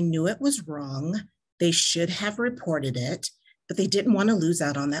 that they knew it was wrong, they should have reported it, but they didn't want to lose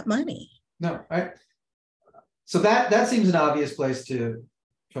out on that money. No, so that seems an obvious place to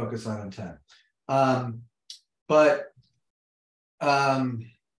focus on intent.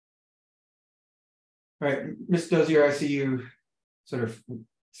 Right, Ms. Dozier, I see you sort of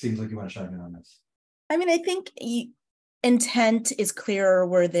seems like you want to chime in on this. I mean, I think intent is clearer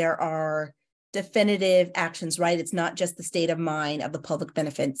where there are definitive actions, right? It's not just the state of mind of the public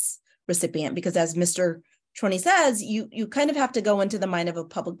benefits recipient, because as Mr. Chorney says, you kind of have to go into the mind of a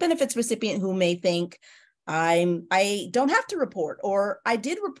public benefits recipient who may think, I don't have to report, or I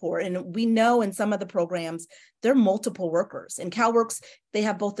did report. And we know in some of the programs, there are multiple workers. In CalWorks, they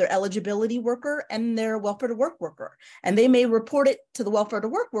have both their eligibility worker and their welfare to work worker. And they may report it to the welfare to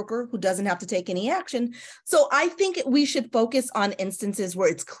work worker who doesn't have to take any action. So I think we should focus on instances where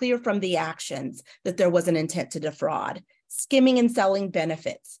it's clear from the actions that there was an intent to defraud: skimming and selling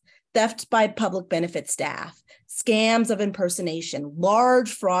benefits, theft by public benefit staff, scams of impersonation,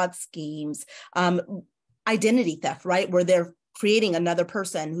 large fraud schemes, identity theft, right? Where they're creating another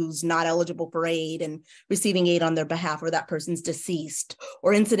person who's not eligible for aid and receiving aid on their behalf, or that person's deceased,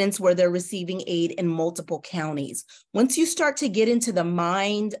 or incidents where they're receiving aid in multiple counties. Once you start to get into the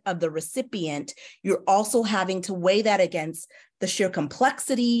mind of the recipient, you're also having to weigh that against the sheer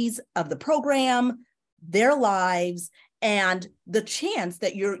complexities of the program, their lives, and the chance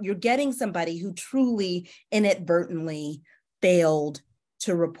that you're getting somebody who truly inadvertently failed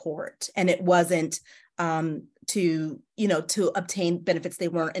to report, and it wasn't to obtain benefits they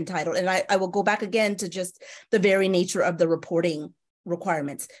weren't entitled. And I will go back again to just the very nature of the reporting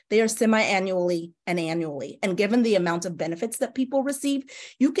requirements. They are semi-annually and annually. And given the amount of benefits that people receive,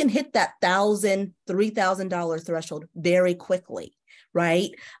 you can hit that $1,000, $3,000 threshold very quickly,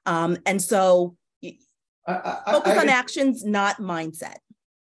 right? And so focus on actions, not mindset.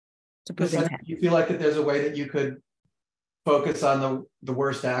 To prove intent. You feel like that there's a way that you could focus on the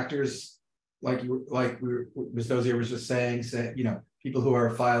worst actors, like Ms. Dozier was just saying, people who are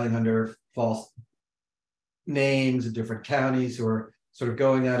filing under false names in different counties, who are sort of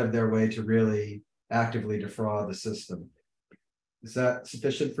going out of their way to really actively defraud the system. Is that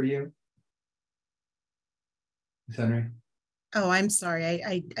sufficient for you, Ms. Henry? Oh, I'm sorry.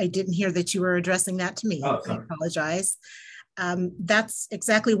 I didn't hear that you were addressing that to me. Oh, I apologize. That's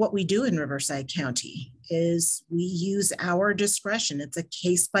exactly what we do in Riverside County, is we use our discretion. It's a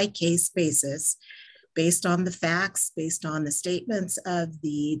case-by-case basis based on the facts, based on the statements of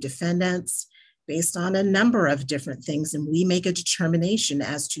the defendants, based on a number of different things. And we make a determination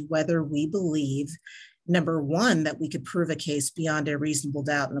as to whether we believe, number one, that we could prove a case beyond a reasonable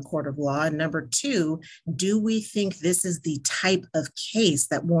doubt in a court of law. And number two, do we think this is the type of case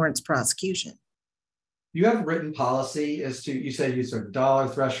that warrants prosecution? You have written policy as to, you say you sort of dollar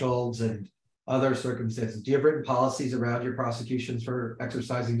thresholds and other circumstances. Do you have written policies around your prosecutions for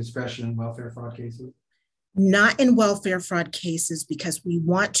exercising discretion in welfare fraud cases? Not in welfare fraud cases, because we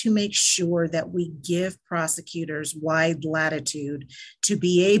want to make sure that we give prosecutors wide latitude to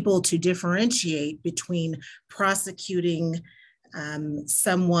be able to differentiate between prosecuting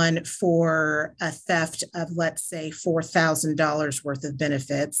someone for a theft of, let's say, $4,000 worth of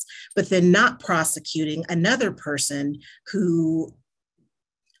benefits, but then not prosecuting another person who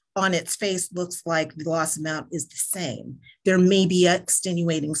on its face looks like the loss amount is the same. There may be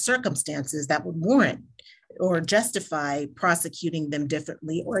extenuating circumstances that would warrant or justify prosecuting them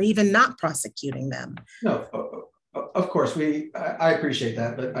differently, or even not prosecuting them. No, of course, I appreciate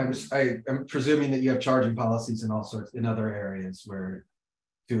that, but I'm presuming that you have charging policies in all sorts in other areas where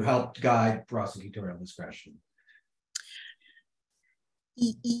to help guide prosecutorial discretion.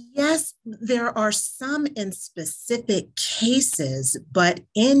 Yes, there are some in specific cases, but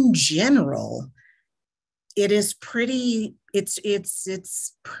in general, it is pretty.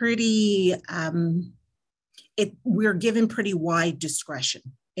 We're given pretty wide discretion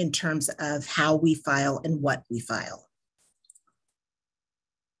in terms of how we file and what we file.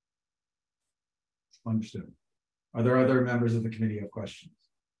 Understood. Are there other members of the committee who have questions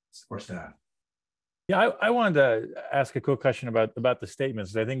or staff? Yeah, I wanted to ask a quick question about the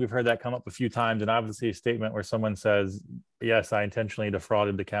statements. I think we've heard that come up a few times, and obviously a statement where someone says, yes, I intentionally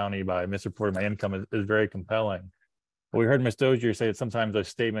defrauded the county by misreporting my income is very compelling. But we heard Ms. Dozier say that sometimes those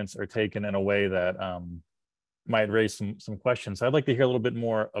statements are taken in a way that might raise some questions. So I'd like to hear a little bit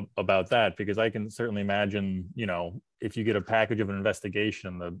more about that, because I can certainly imagine, you know, if you get a package of an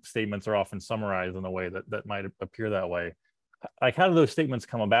investigation, the statements are often summarized in a way that might appear that way. Like, how do those statements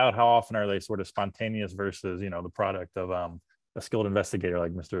come about? How often are they sort of spontaneous versus, you know, the product of a skilled investigator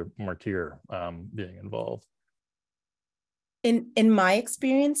like Mr. Martir being involved? In my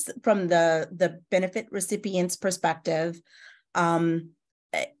experience, from the benefit recipient's perspective, a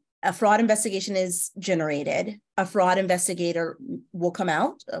fraud investigation is generated. A fraud investigator will come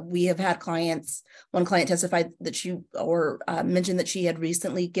out. We have had clients, one client testified that she mentioned that she had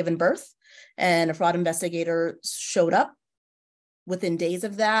recently given birth, and a fraud investigator showed up within days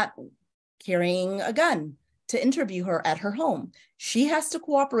of that, carrying a gun to interview her at her home. She has to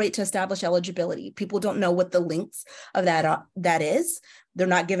cooperate to establish eligibility. People don't know what the links of that is. They're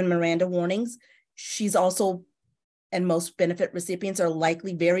not given Miranda warnings. She's also, and most benefit recipients are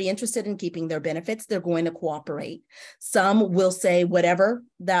likely very interested in keeping their benefits. They're going to cooperate. Some will say whatever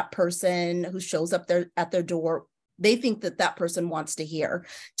that person who shows up there at their door, they think that person wants to hear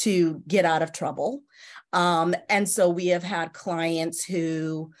to get out of trouble. And so we have had clients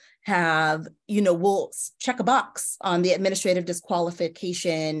who have, you know, will check a box on the administrative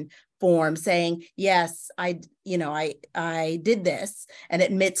disqualification form saying, yes, I did this, and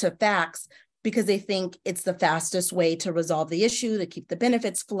admit to facts, because they think it's the fastest way to resolve the issue, to keep the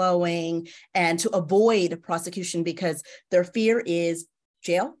benefits flowing, and to avoid prosecution, because their fear is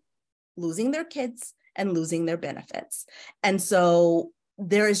jail, losing their kids, and losing their benefits. And so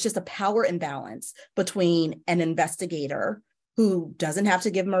there is just a power imbalance between an investigator who doesn't have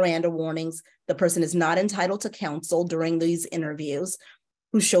to give Miranda warnings. The person is not entitled to counsel during these interviews,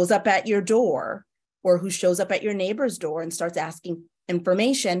 who shows up at your door or who shows up at your neighbor's door and starts asking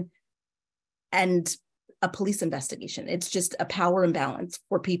information, and a police investigation. It's just a power imbalance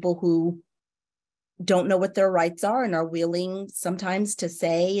for people who don't know what their rights are and are willing sometimes to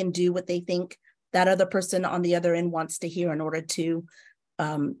say and do what they think that other person on the other end wants to hear in order to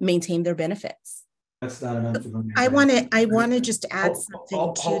maintain their benefits. That's not enough. I want to just add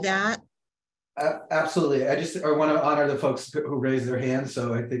something to that. Absolutely. I want to honor the folks who raised their hands.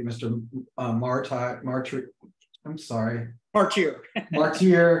 So I think Mr. Martir,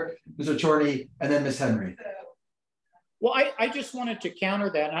 Mr. Chorney, and then Ms. Henry. Well, I just wanted to counter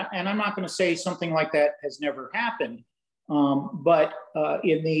that, and I'm not going to say something like that has never happened. But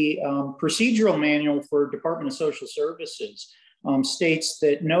in the procedural manual for Department of Social Services states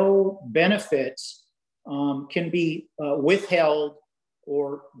that no benefits can be withheld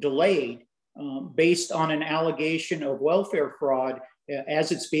or delayed based on an allegation of welfare fraud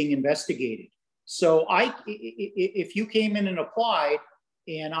as it's being investigated. So if you came in and applied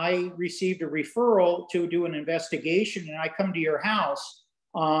and I received a referral to do an investigation and I come to your house,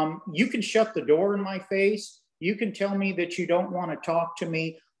 you can shut the door in my face. You can tell me that you don't want to talk to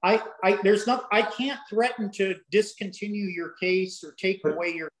me. I can't threaten to discontinue your case or take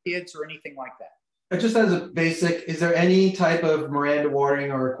away your kids or anything like that. Just as a basic, is there any type of Miranda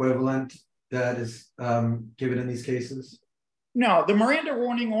warning or equivalent that is given in these cases? No, the Miranda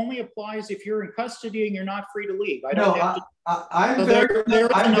warning only applies if you're in custody and you're not free to leave. I'm very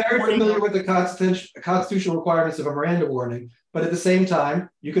familiar with the constitutional requirements of a Miranda warning, but at the same time,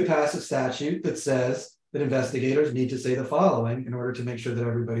 you could pass a statute that says that investigators need to say the following in order to make sure that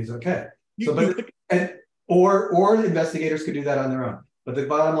everybody's okay. Or investigators could do that on their own. But the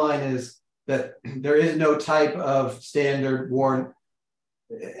bottom line is that there is no type of standard warrant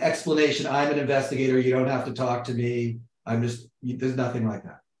explanation. I'm an investigator. You don't have to talk to me. There's nothing like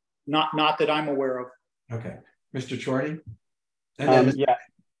that. Not that I'm aware of. Okay. Mr. Chorney? Yeah,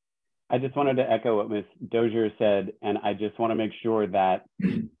 I just wanted to echo what Ms. Dozier said, and I just want to make sure that,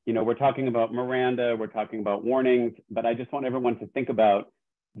 you know, we're talking about Miranda, we're talking about warnings, but I just want everyone to think about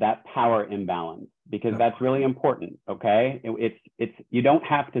that power imbalance, because that's really important, okay? It's you don't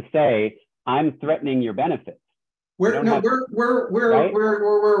have to say, I'm threatening your benefits. We're dealing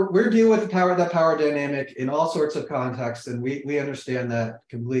with that power dynamic in all sorts of contexts, and we understand that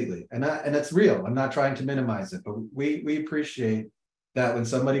completely, and that's real. I'm not trying to minimize it, but we appreciate that when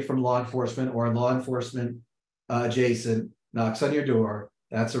somebody from law enforcement or law enforcement adjacent knocks on your door,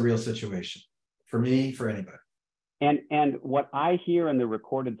 that's a real situation for me, for anybody. And what I hear in the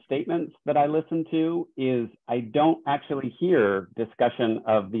recorded statements that I listen to is I don't actually hear discussion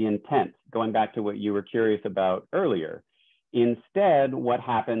of the intent, going back to what you were curious about earlier. Instead, what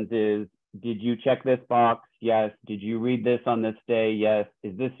happens is Did you check this box? Yes. Did you read this on this day? Yes.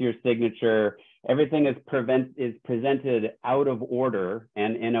 Is this your signature? Everything is presented out of order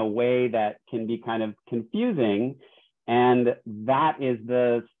and in a way that can be kind of confusing. And that is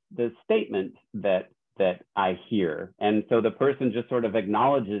the statement that I hear. And so the person just sort of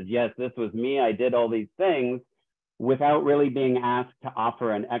acknowledges, yes, this was me, I did all these things, without really being asked to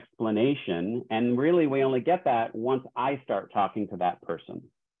offer an explanation. And really, we only get that once I start talking to that person.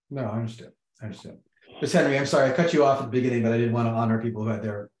 No, I understand. Ms. Henry, I'm sorry, I cut you off at the beginning, but I didn't want to honor people who had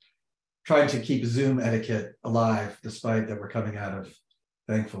their trying to keep Zoom etiquette alive, despite that we're coming out of,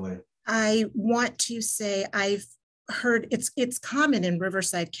 thankfully. I want to say I've heard it's common in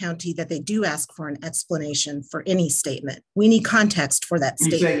Riverside County that they do ask for an explanation for any statement. We need context for that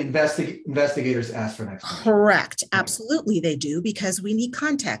You're statement. saying investigators ask for an explanation. Correct. Absolutely, they do, because we need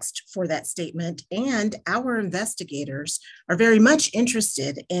context for that statement. And our investigators are very much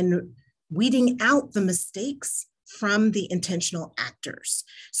interested in weeding out the mistakes from the intentional actors.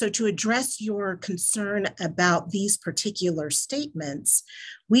 So to address your concern about these particular statements,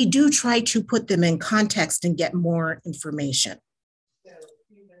 we do try to put them in context and get more information.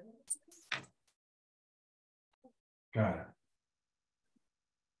 Got it.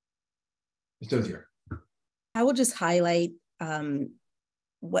 Ms. Dozier. I will just highlight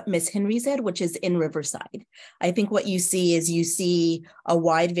what Ms. Henry said, which is in Riverside. I think what you see a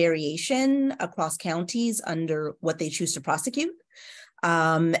wide variation across counties under what they choose to prosecute,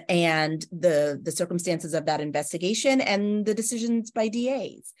 and the circumstances of that investigation and the decisions by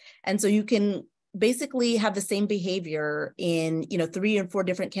DAs. And so you can basically have the same behavior in 3 or 4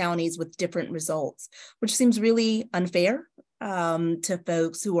 different counties with different results, which seems really unfair to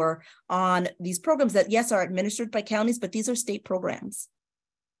folks who are on these programs that, yes, are administered by counties, but these are state programs.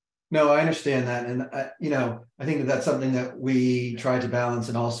 No, I understand that. And, I think that's something that we try to balance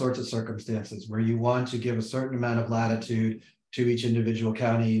in all sorts of circumstances where you want to give a certain amount of latitude to each individual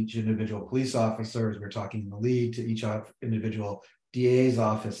county, each individual police officer, as we're talking in the lead, to each individual DA's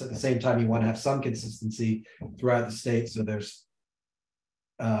office. At the same time, you want to have some consistency throughout the state. So there's,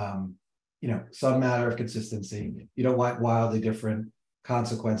 some matter of consistency. You don't want wildly different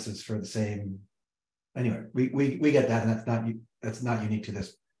consequences for the same. Anyway, we get that, and that's not unique to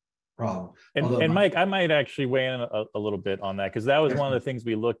this problem. And Mike, I might actually weigh in a little bit on that, because that was one of the things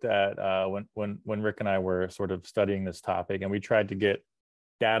we looked at when Rick and I were sort of studying this topic, and we tried to get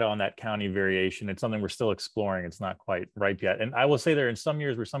data on that county variation. It's something we're still exploring. It's not quite ripe yet. And I will say there are some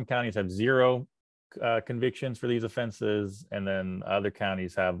years where some counties have 0 convictions for these offenses, and then other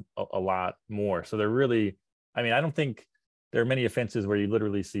counties have a lot more. So they're really, I don't think there are many offenses where you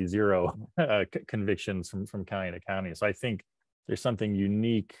literally see 0 convictions from county to county. So I think there's something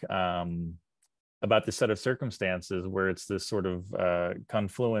unique about this set of circumstances where it's this sort of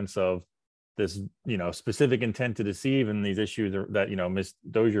confluence of this, specific intent to deceive, and these issues that, Ms.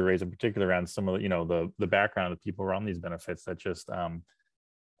 Dozier raised in particular around some of the background of people who are on these benefits that just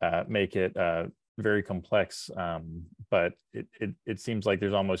make it very complex. But it seems like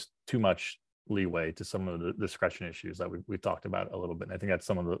there's almost too much leeway to some of the discretion issues that we've talked about a little bit. And I think that's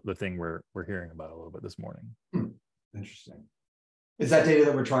some of the thing we're hearing about a little bit this morning. Interesting. Is that data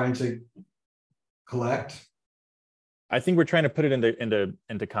that we're trying to collect? I think we're trying to put it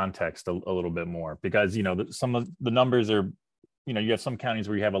into context a little bit more, because some of the numbers are, you have some counties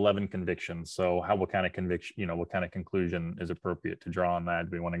where you have 11 convictions. So what kind of conviction, what kind of conclusion is appropriate to draw on that?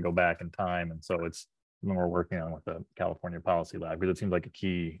 Do we want to go back in time? And so it's when we're working on with the California Policy Lab, because it seems like a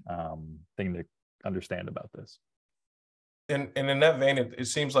key thing to understand about this. And in that vein, it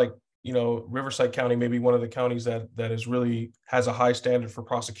seems like, Riverside County may be one of the counties that is really has a high standard for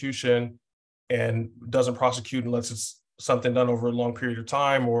prosecution and doesn't prosecute unless it's something done over a long period of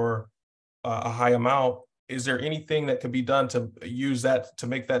time or a high amount. Is there anything that could be done to use that to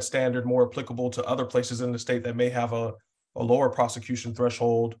make that standard more applicable to other places in the state that may have a lower prosecution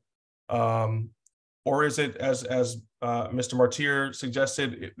threshold? Or is it, as Mr. Martir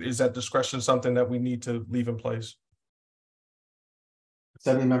suggested, is that discretion something that we need to leave in place?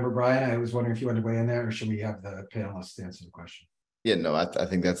 Assembly Member Bryan, I was wondering if you wanted to weigh in there, or should we have the panelists answer the question? Yeah, no, I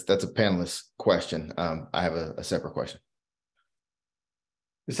think that's a panelist question. I have a separate question.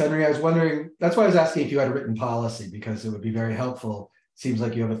 Ms. Henry, I was wondering, that's why I was asking if you had a written policy, because it would be very helpful. Seems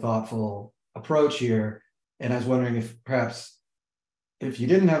like you have a thoughtful approach here. And I was wondering if perhaps if you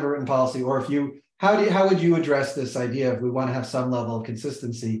didn't have a written policy, or if you, how would you address this idea of we want to have some level of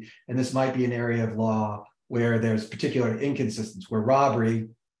consistency, and this might be an area of law where there's particular inconsistency, where robbery,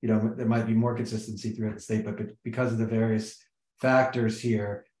 there might be more consistency throughout the state, but because of the various factors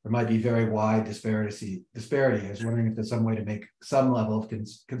here, there might be very wide disparity. I was wondering if there's some way to make some level of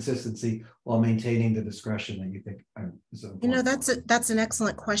consistency while maintaining the discretion that you think is important. You know, that's an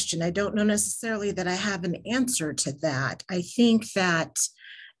excellent question. I don't know necessarily that I have an answer to that. I think that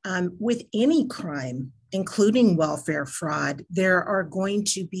with any crime, including welfare fraud, there are going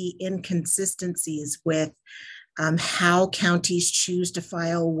to be inconsistencies with how counties choose to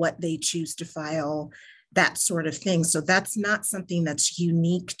file, what they choose to file, that sort of thing. So that's not something that's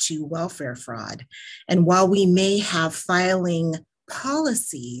unique to welfare fraud. And while we may have filing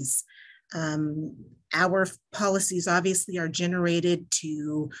policies, our policies obviously are generated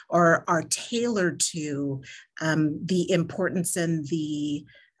to or are tailored to the importance and the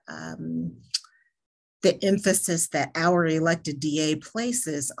emphasis that our elected DA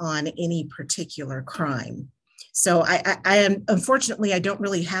places on any particular crime. So I am, unfortunately, I don't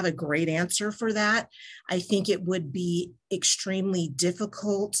really have a great answer for that. I think it would be extremely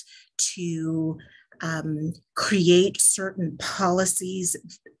difficult to create certain policies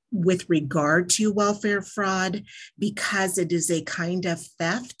with regard to welfare fraud because it is a kind of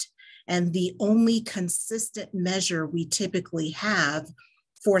theft. And the only consistent measure we typically have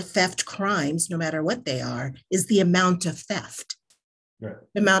for theft crimes, no matter what they are, is the amount of theft, right.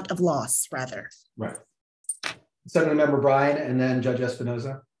 The amount of loss, rather. Right. Senator Member Bryan and then Judge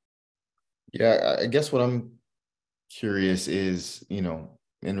Espinoza. Yeah, I guess what I'm curious is, you know,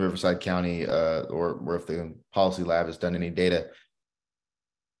 in Riverside County or if the policy lab has done any data,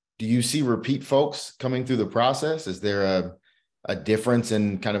 do you see repeat folks coming through the process? Is there a difference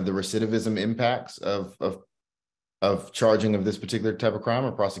in kind of the recidivism impacts of charging of this particular type of crime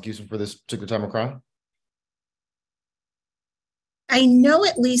or prosecution for this particular type of crime? I know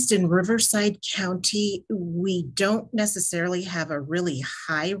at least in Riverside County, we don't necessarily have a really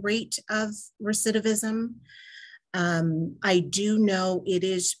high rate of recidivism. I do know it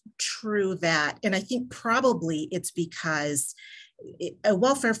is true that, and I think probably it's because a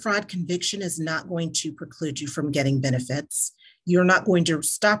welfare fraud conviction is not going to preclude you from getting benefits. You're not going to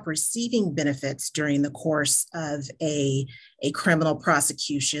stop receiving benefits during the course of a criminal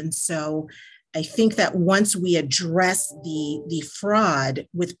prosecution. So I think that once we address the fraud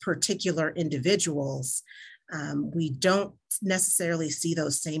with particular individuals, we don't necessarily see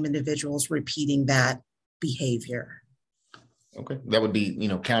those same individuals repeating that behavior. Okay, that would be, you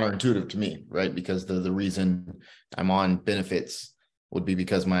know, counterintuitive to me, right? Because the reason I'm on benefits would be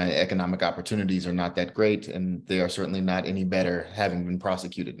because my economic opportunities are not that great, and they are certainly not any better having been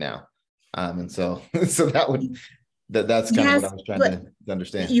prosecuted now. And so that's kind of what I was trying to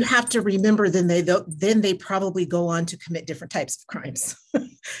understand. You have to remember, then they probably go on to commit different types of crimes.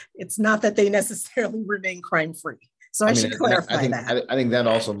 It's not that they necessarily remain crime free. So I should clarify that. I think that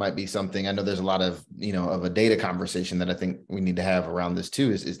also might be something. I know there's a lot of, you know, of a data conversation that I think we need to have around this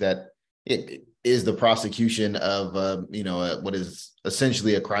too, is that it is the prosecution of, you know, what is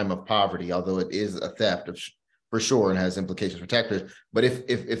essentially a crime of poverty, although it is a theft for sure and has implications for taxpayers. But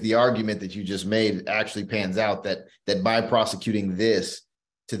if the argument that you just made actually pans out, that by prosecuting this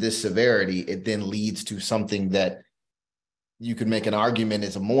to this severity, it then leads to something that you could make an argument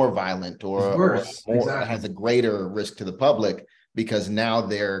is a more violent or exactly. Has a greater risk to the public, because now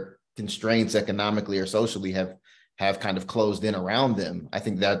their constraints economically or socially have kind of closed in around them. I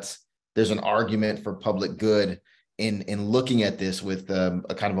think there's an argument for public good in looking at this with a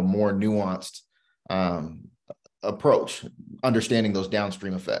kind of a more nuanced approach, understanding those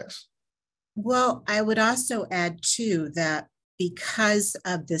downstream effects. Well, I would also add too that because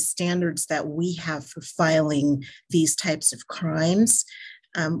of the standards that we have for filing these types of crimes,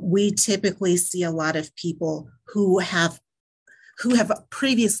 we typically see a lot of people who have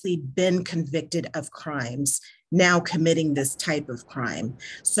previously been convicted of crimes now committing this type of crime.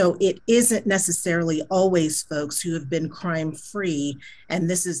 So it isn't necessarily always folks who have been crime-free and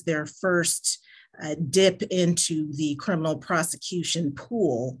this is their first dip into the criminal prosecution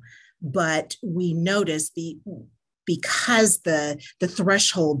pool, but we notice because the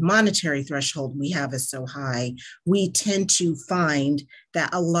monetary threshold we have is so high, we tend to find that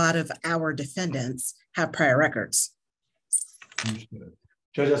a lot of our defendants have prior records.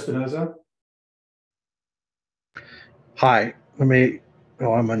 Judge Espinoza. Hi, I'm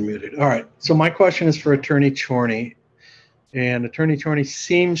unmuted. All right, so my question is for Attorney Chorney, and Attorney Chorney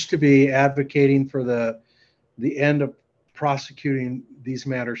seems to be advocating for the end of prosecuting these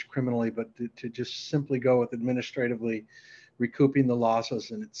matters criminally, but to just simply go with administratively recouping the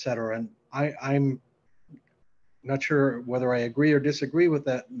losses and et cetera. And I'm not sure whether I agree or disagree with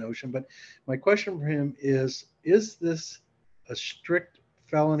that notion, but my question for him is this a strict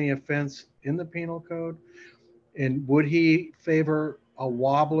felony offense in the penal code? And would he favor a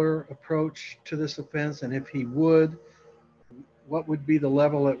wobbler approach to this offense? And if he would, what would be the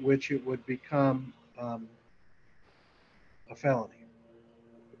level at which it would become a felony?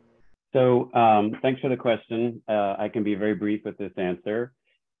 So thanks for the question. I can be very brief with this answer.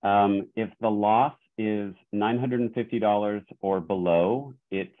 If the loss is $950 or below,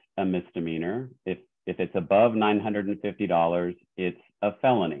 it's a misdemeanor. If it's above $950, it's a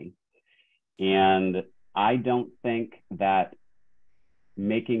felony. And I don't think that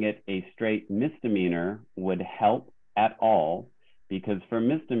making it a straight misdemeanor would help at all, because for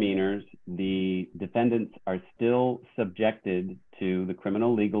misdemeanors, the defendants are still subjected to the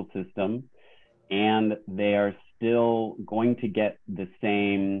criminal legal system, and they are still going to get the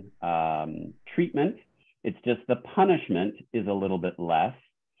same treatment. It's just the punishment is a little bit less.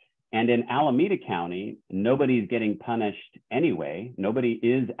 And in Alameda County, nobody's getting punished anyway. Nobody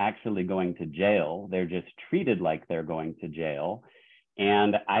is actually going to jail. They're just treated like they're going to jail.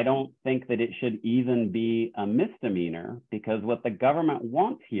 And I don't think that it should even be a misdemeanor, because what the government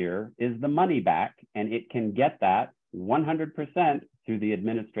wants here is the money back, and it can get that 100% through the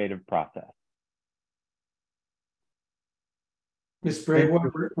administrative process. Ms. Bray,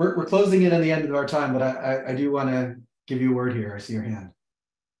 we're closing in on the end of our time, but I do want to give you a word here. I see your hand.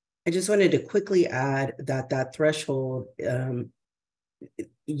 I just wanted to quickly add that threshold,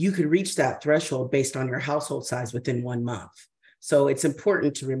 you could reach that threshold based on your household size within 1 month. So it's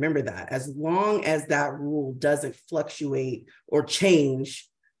important to remember that as long as that rule doesn't fluctuate or change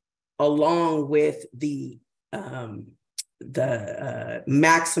along with the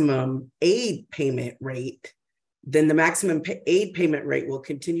maximum aid payment rate, then the maximum aid payment rate will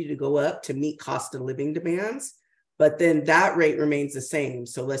continue to go up to meet cost of living demands. But then that rate remains the same.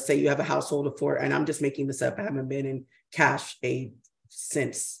 So let's say you have a household of 4, and I'm just making this up, I haven't been in cash aid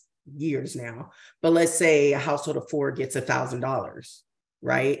since years now, but let's say a household of 4 gets $1,000,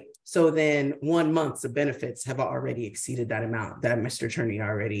 right? So then 1 month's of benefits have already exceeded that amount that Mr. Attorney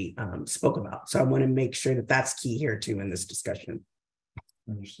already spoke about. So I want to make sure that that's key here too in this discussion.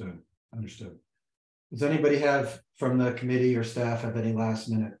 Understood. Does anybody have from the committee or staff have any last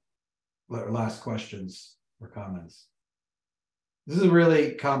questions or comments? This is a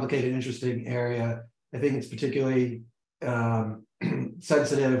really complicated, interesting area. I think it's particularly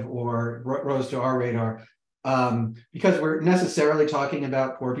sensitive or rose to our radar because we're necessarily talking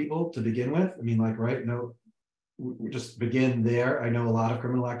about poor people to begin with. I mean, like, right? No, we just begin there. I know a lot of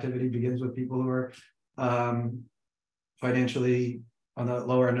criminal activity begins with people who are financially on the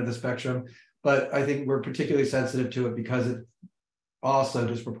lower end of the spectrum, but I think we're particularly sensitive to it because it also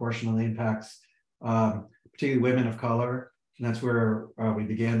disproportionately impacts particularly women of color, and that's where we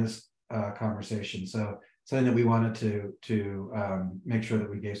began this conversation. So something that we wanted to make sure that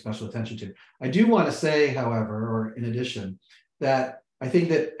we gave special attention to. I do want to say, however, or in addition, that I think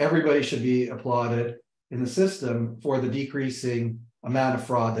that everybody should be applauded in the system for the decreasing amount of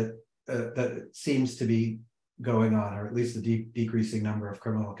fraud that seems to be going on, or at least the decreasing number of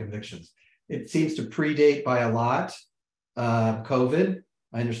criminal convictions. It seems to predate by a lot COVID.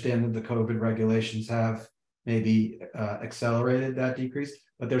 I understand that the COVID regulations have maybe accelerated that decrease,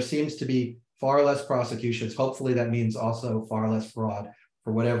 but there seems to be far less prosecutions. Hopefully that means also far less fraud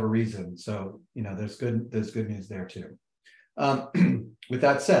for whatever reason. So, you know, there's good news there too. With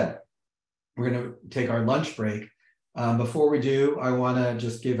that said, we're going to take our lunch break. Before we do, I want to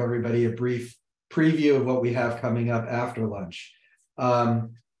just give everybody a brief preview of what we have coming up after lunch.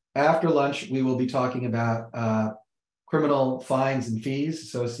 After lunch, we will be talking about criminal fines and fees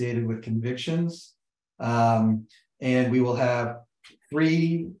associated with convictions. And we will have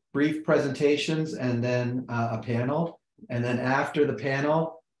 3 brief presentations and then a panel. And then after the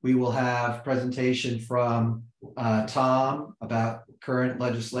panel, we will have presentation from Tom about current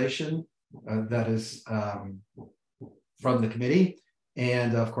legislation that is from the committee.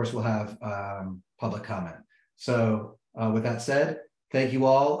 And of course, we'll have public comment. So with that said, thank you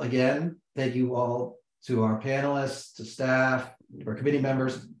all again. Thank you all to our panelists, to staff, to our committee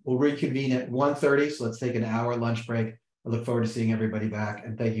members. We'll reconvene at 1:30. So let's take an hour lunch break. I look forward to seeing everybody back.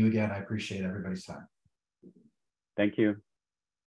 And thank you again. I appreciate everybody's time. Thank you.